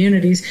their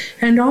communities,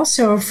 and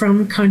also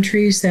from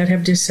countries that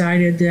have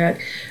decided that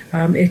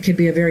it could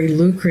be a very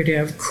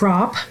lucrative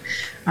crop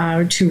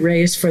to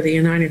raise for the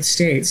United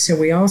States. So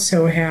we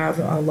also have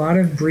a lot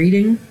of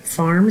breeding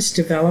farms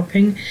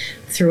developing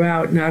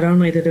throughout not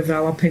only the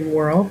developing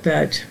world,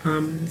 but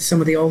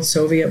some of the old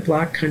Soviet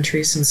bloc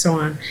countries and so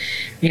on.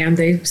 And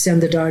they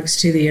send the dogs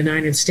to the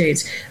United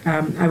States.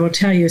 I will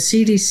tell you,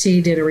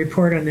 CDC did a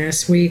report on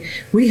this. We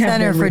have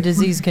Center for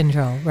Disease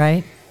Control,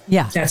 right?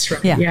 Yeah, that's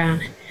right.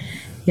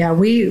 Yeah.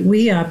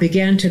 We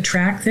began to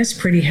track this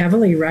pretty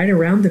heavily right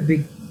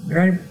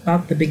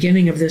about the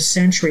beginning of this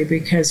century,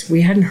 because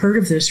we hadn't heard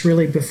of this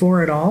really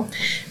before at all.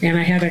 And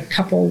I had a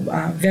couple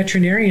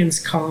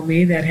veterinarians call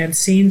me that had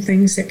seen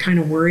things that kind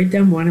of worried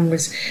them. One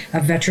was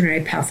a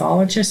veterinary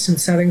pathologist in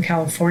Southern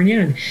California,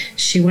 and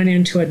she went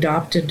in to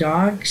adopt a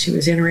dog. She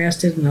was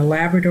interested in a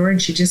Labrador,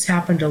 and she just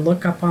happened to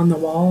look up on the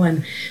wall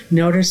and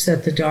notice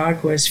that the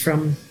dog was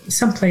from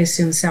someplace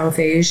in South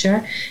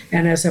Asia.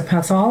 And as a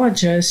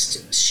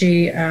pathologist,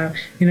 she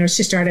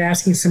started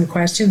asking some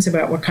questions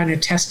about what kind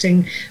of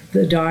testing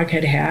the dog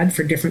had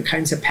for different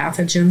kinds of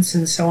pathogens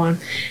and so on,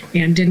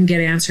 and didn't get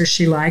answers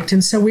she liked.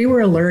 And so we were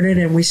alerted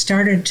and we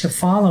started to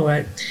follow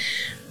it.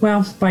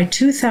 Well, by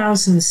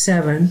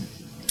 2007,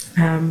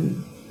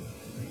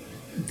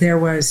 there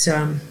was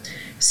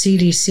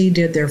CDC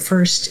did their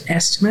first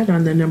estimate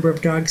on the number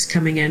of dogs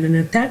coming in, and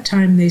at that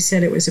time they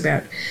said it was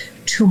about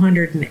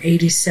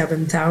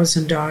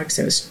 287,000 dogs.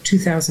 That was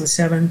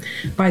 2007.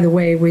 By the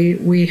way,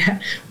 we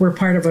were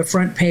part of a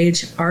front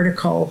page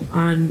article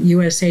on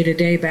USA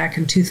Today back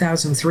in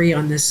 2003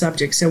 on this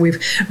subject. So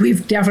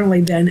we've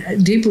definitely been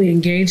deeply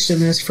engaged in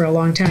this for a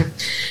long time.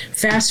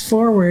 Fast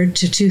forward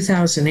to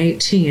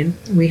 2018,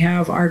 we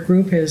have our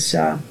group has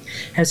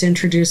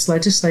introduced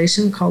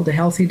legislation called the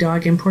Healthy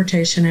Dog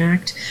Importation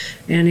Act,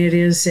 and it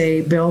is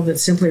a bill that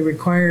simply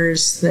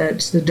requires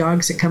that the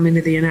dogs that come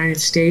into the United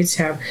States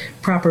have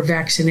proper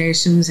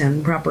vaccinations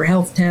and proper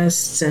health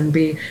tests and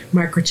be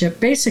microchipped,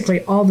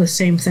 basically all the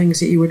same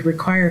things that you would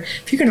require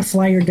if you're going to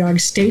fly your dog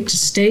state to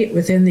state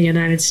within the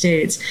United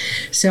States.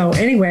 So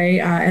anyway,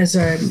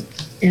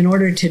 in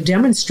order to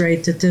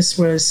demonstrate that this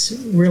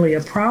was really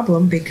a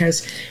problem,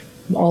 because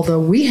although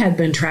we had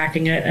been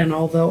tracking it and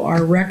although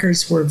our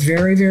records were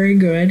very, very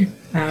good,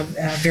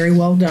 very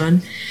well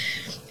done,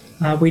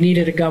 we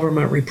needed a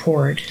government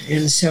report.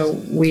 And so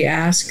we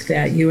asked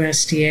that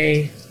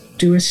USDA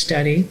do a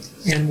study,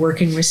 and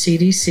working with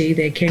CDC,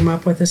 they came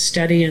up with a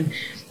study in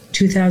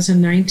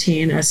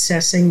 2019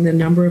 assessing the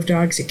number of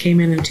dogs that came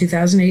in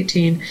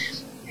 2018,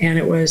 and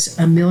it was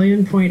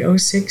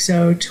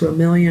 1,000,060 to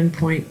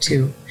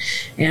 1,000,000.2.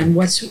 And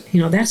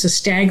that's a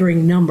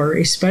staggering number,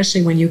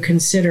 especially when you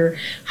consider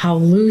how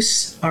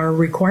loose our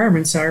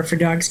requirements are for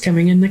dogs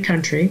coming in the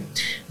country,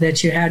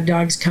 that you had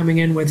dogs coming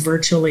in with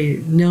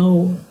virtually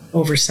no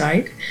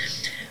oversight.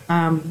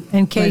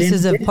 And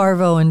cases of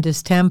parvo and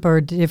distemper,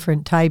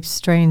 different types,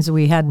 strains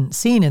we hadn't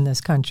seen in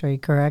this country,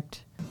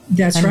 correct?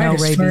 That's and right.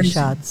 No rabies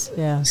shots.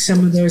 Yeah.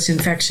 Some of those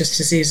infectious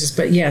diseases.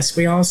 But yes,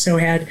 we also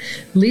had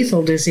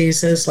lethal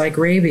diseases like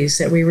rabies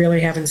that we really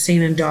haven't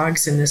seen in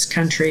dogs in this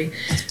country,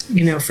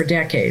 for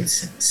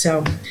decades.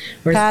 So,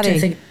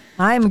 Patty,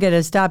 I'm going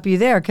to stop you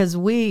there because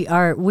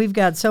we've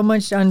got so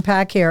much to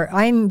unpack here.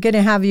 I'm going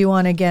to have you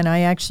on again.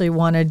 I actually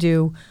want to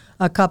do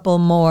a couple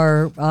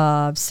more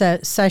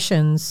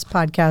sessions,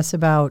 podcasts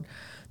about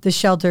the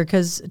shelter,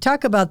 because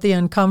talk about the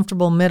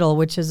uncomfortable middle,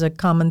 which is a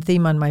common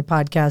theme on my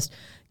podcast.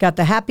 Got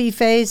the happy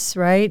face,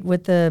 right,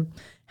 with the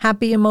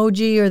happy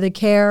emoji or the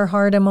care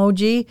heart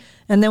emoji,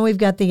 and then we've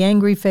got the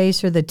angry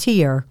face or the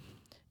tear.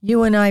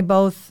 You and I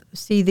both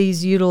see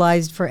these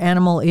utilized for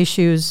animal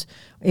issues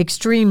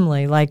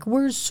extremely, like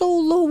we're so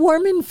low,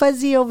 warm and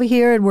fuzzy over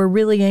here and we're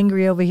really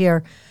angry over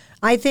here.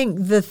 I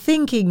think the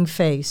thinking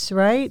face,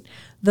 right?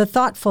 The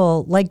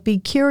thoughtful, like be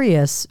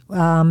curious,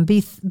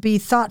 be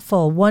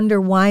thoughtful,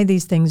 wonder why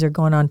these things are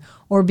going on,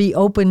 or be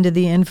open to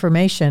the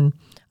information.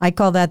 I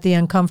call that the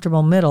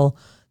uncomfortable middle.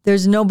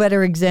 There's no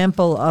better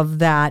example of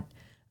that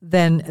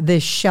than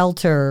this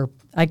shelter,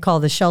 I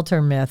call the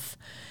shelter myth.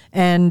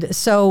 And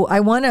so I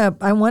want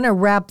to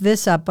wrap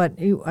this up, but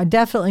I'm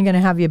definitely going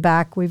to have you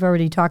back. We've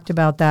already talked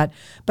about that.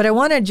 But I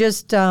want to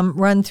just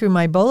run through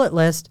my bullet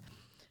list.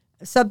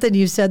 Something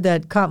you said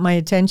that caught my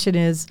attention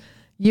is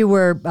you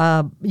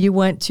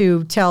went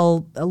to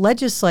tell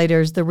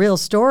legislators the real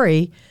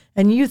story,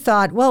 and you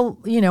thought, well,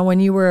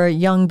 when you were a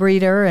young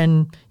breeder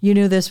and you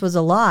knew this was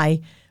a lie,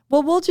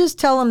 well, we'll just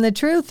tell them the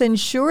truth, and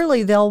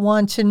surely they'll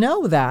want to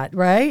know that,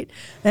 right?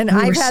 And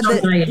I've had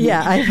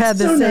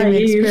the same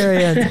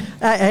experience.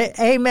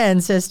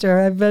 Amen, sister.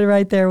 I've been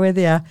right there with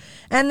you.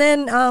 And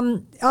then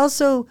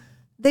also,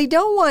 they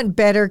don't want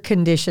better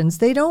conditions.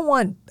 They don't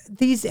want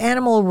these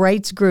animal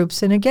rights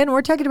groups. And again,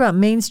 we're talking about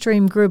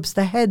mainstream groups,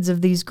 the heads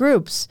of these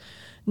groups,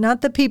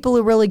 not the people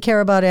who really care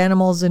about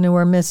animals and who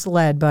are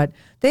misled, but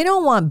they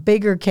don't want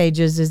bigger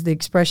cages is the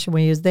expression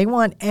we use. They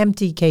want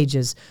empty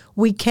cages.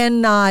 We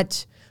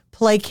cannot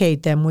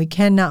placate them. We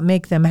cannot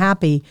make them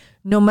happy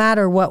no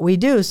matter what we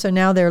do. So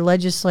now they're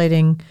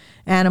legislating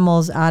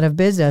animals out of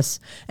business.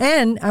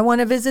 And I want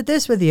to visit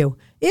this with you.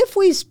 If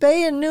we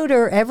spay and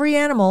neuter every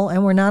animal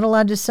and we're not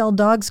allowed to sell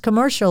dogs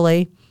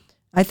commercially,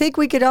 I think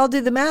we could all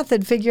do the math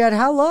and figure out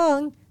how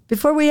long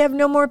before we have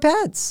no more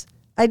pets.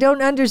 I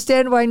don't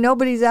understand why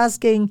nobody's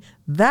asking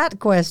that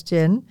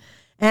question.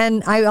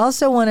 And I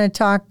also want to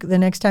talk the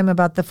next time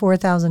about the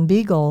 4,000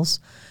 beagles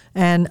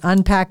and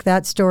unpack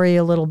that story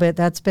a little bit.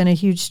 That's been a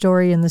huge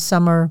story in the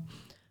summer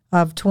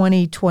of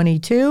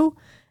 2022.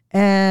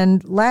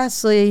 And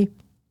lastly,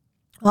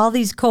 all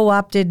these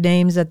co-opted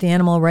names that the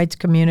animal rights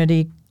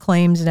community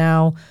claims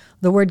now.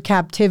 The word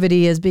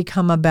captivity has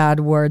become a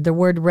bad word. The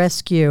word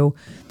rescue.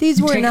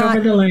 These were not... Take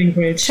over the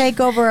language. Take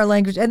over our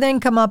language. And then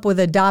come up with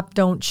adopt,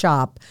 don't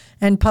shop,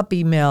 and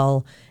puppy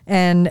mill,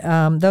 and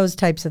those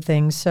types of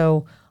things.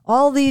 So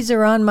all these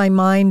are on my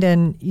mind,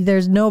 and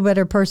there's no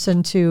better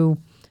person to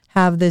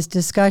have this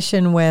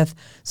discussion with.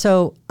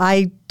 So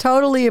I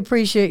totally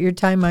appreciate your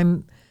time.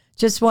 I'm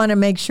just want to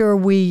make sure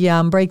we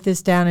break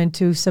this down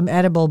into some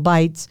edible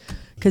bites.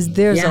 because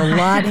there's a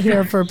lot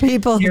here for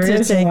people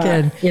to take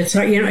in. It's,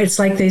 it's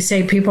like they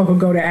say people who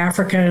go to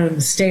Africa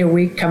and stay a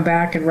week come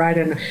back and write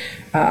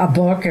a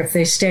book. If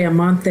they stay a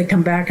month, they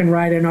come back and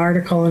write an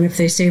article. And if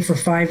they stay for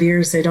 5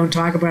 years, they don't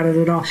talk about it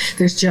at all.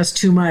 There's just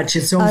too much.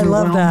 It's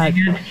overwhelming. I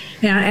love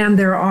that. And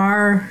there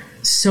are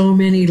so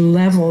many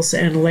levels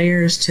and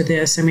layers to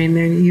this. I mean,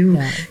 then you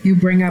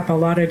bring up a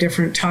lot of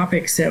different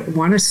topics that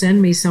want to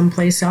send me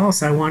someplace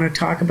else. I want to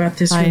talk about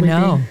this really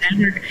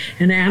big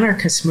an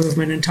anarchist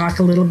movement and talk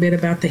a little bit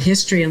about the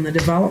history and the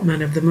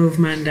development of the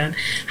movement and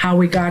how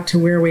we got to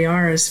where we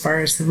are as far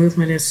as the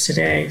movement is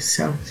today.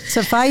 So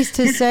suffice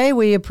to say,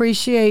 we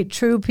appreciate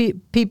true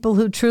people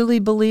who truly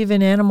believe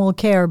in animal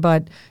care,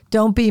 but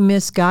don't be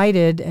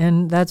misguided,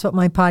 and that's what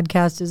my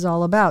podcast is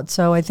all about.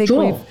 So I think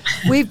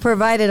we've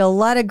provided a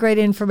lot of great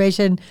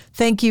information.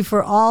 Thank you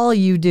for all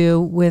you do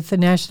with the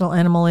National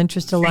Animal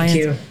Interest Alliance.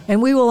 Thank you.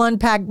 And we will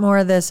unpack more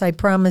of this, I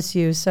promise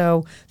you.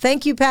 So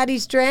thank you, Patty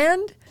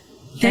Strand.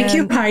 Thank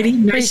you, Heidi.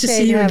 Nice to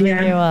see you again.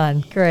 Having you on.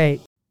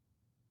 Great.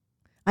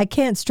 I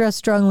can't stress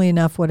strongly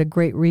enough what a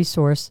great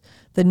resource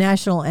the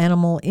National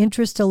Animal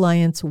Interest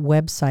Alliance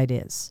website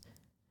is.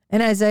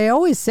 And as I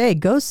always say,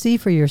 go see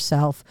for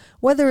yourself,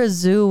 whether a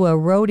zoo, a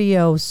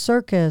rodeo,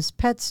 circus,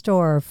 pet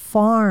store,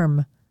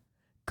 farm.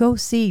 Go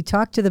see,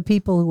 talk to the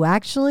people who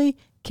actually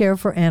care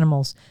for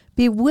animals.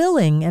 Be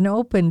willing and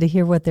open to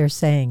hear what they're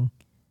saying.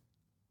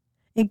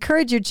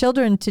 Encourage your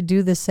children to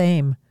do the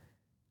same.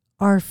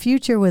 Our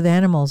future with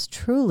animals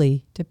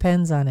truly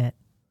depends on it.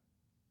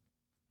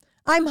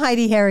 I'm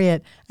Heidi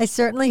Harriet. I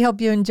certainly hope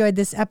you enjoyed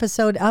this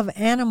episode of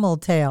Animal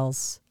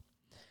Tales.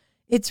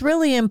 It's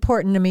really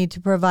important to me to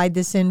provide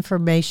this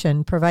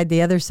information, provide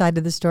the other side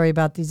of the story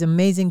about these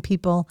amazing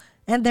people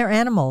and their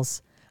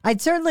animals. I'd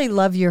certainly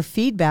love your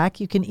feedback.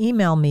 You can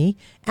email me,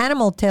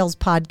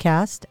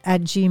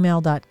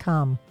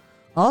 animaltalespodcast@gmail.com.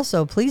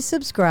 Also, please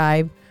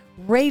subscribe,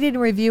 rate and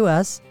review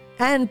us,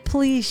 and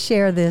please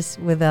share this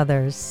with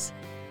others.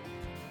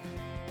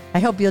 I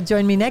hope you'll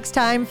join me next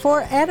time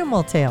for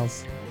Animal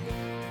Tales.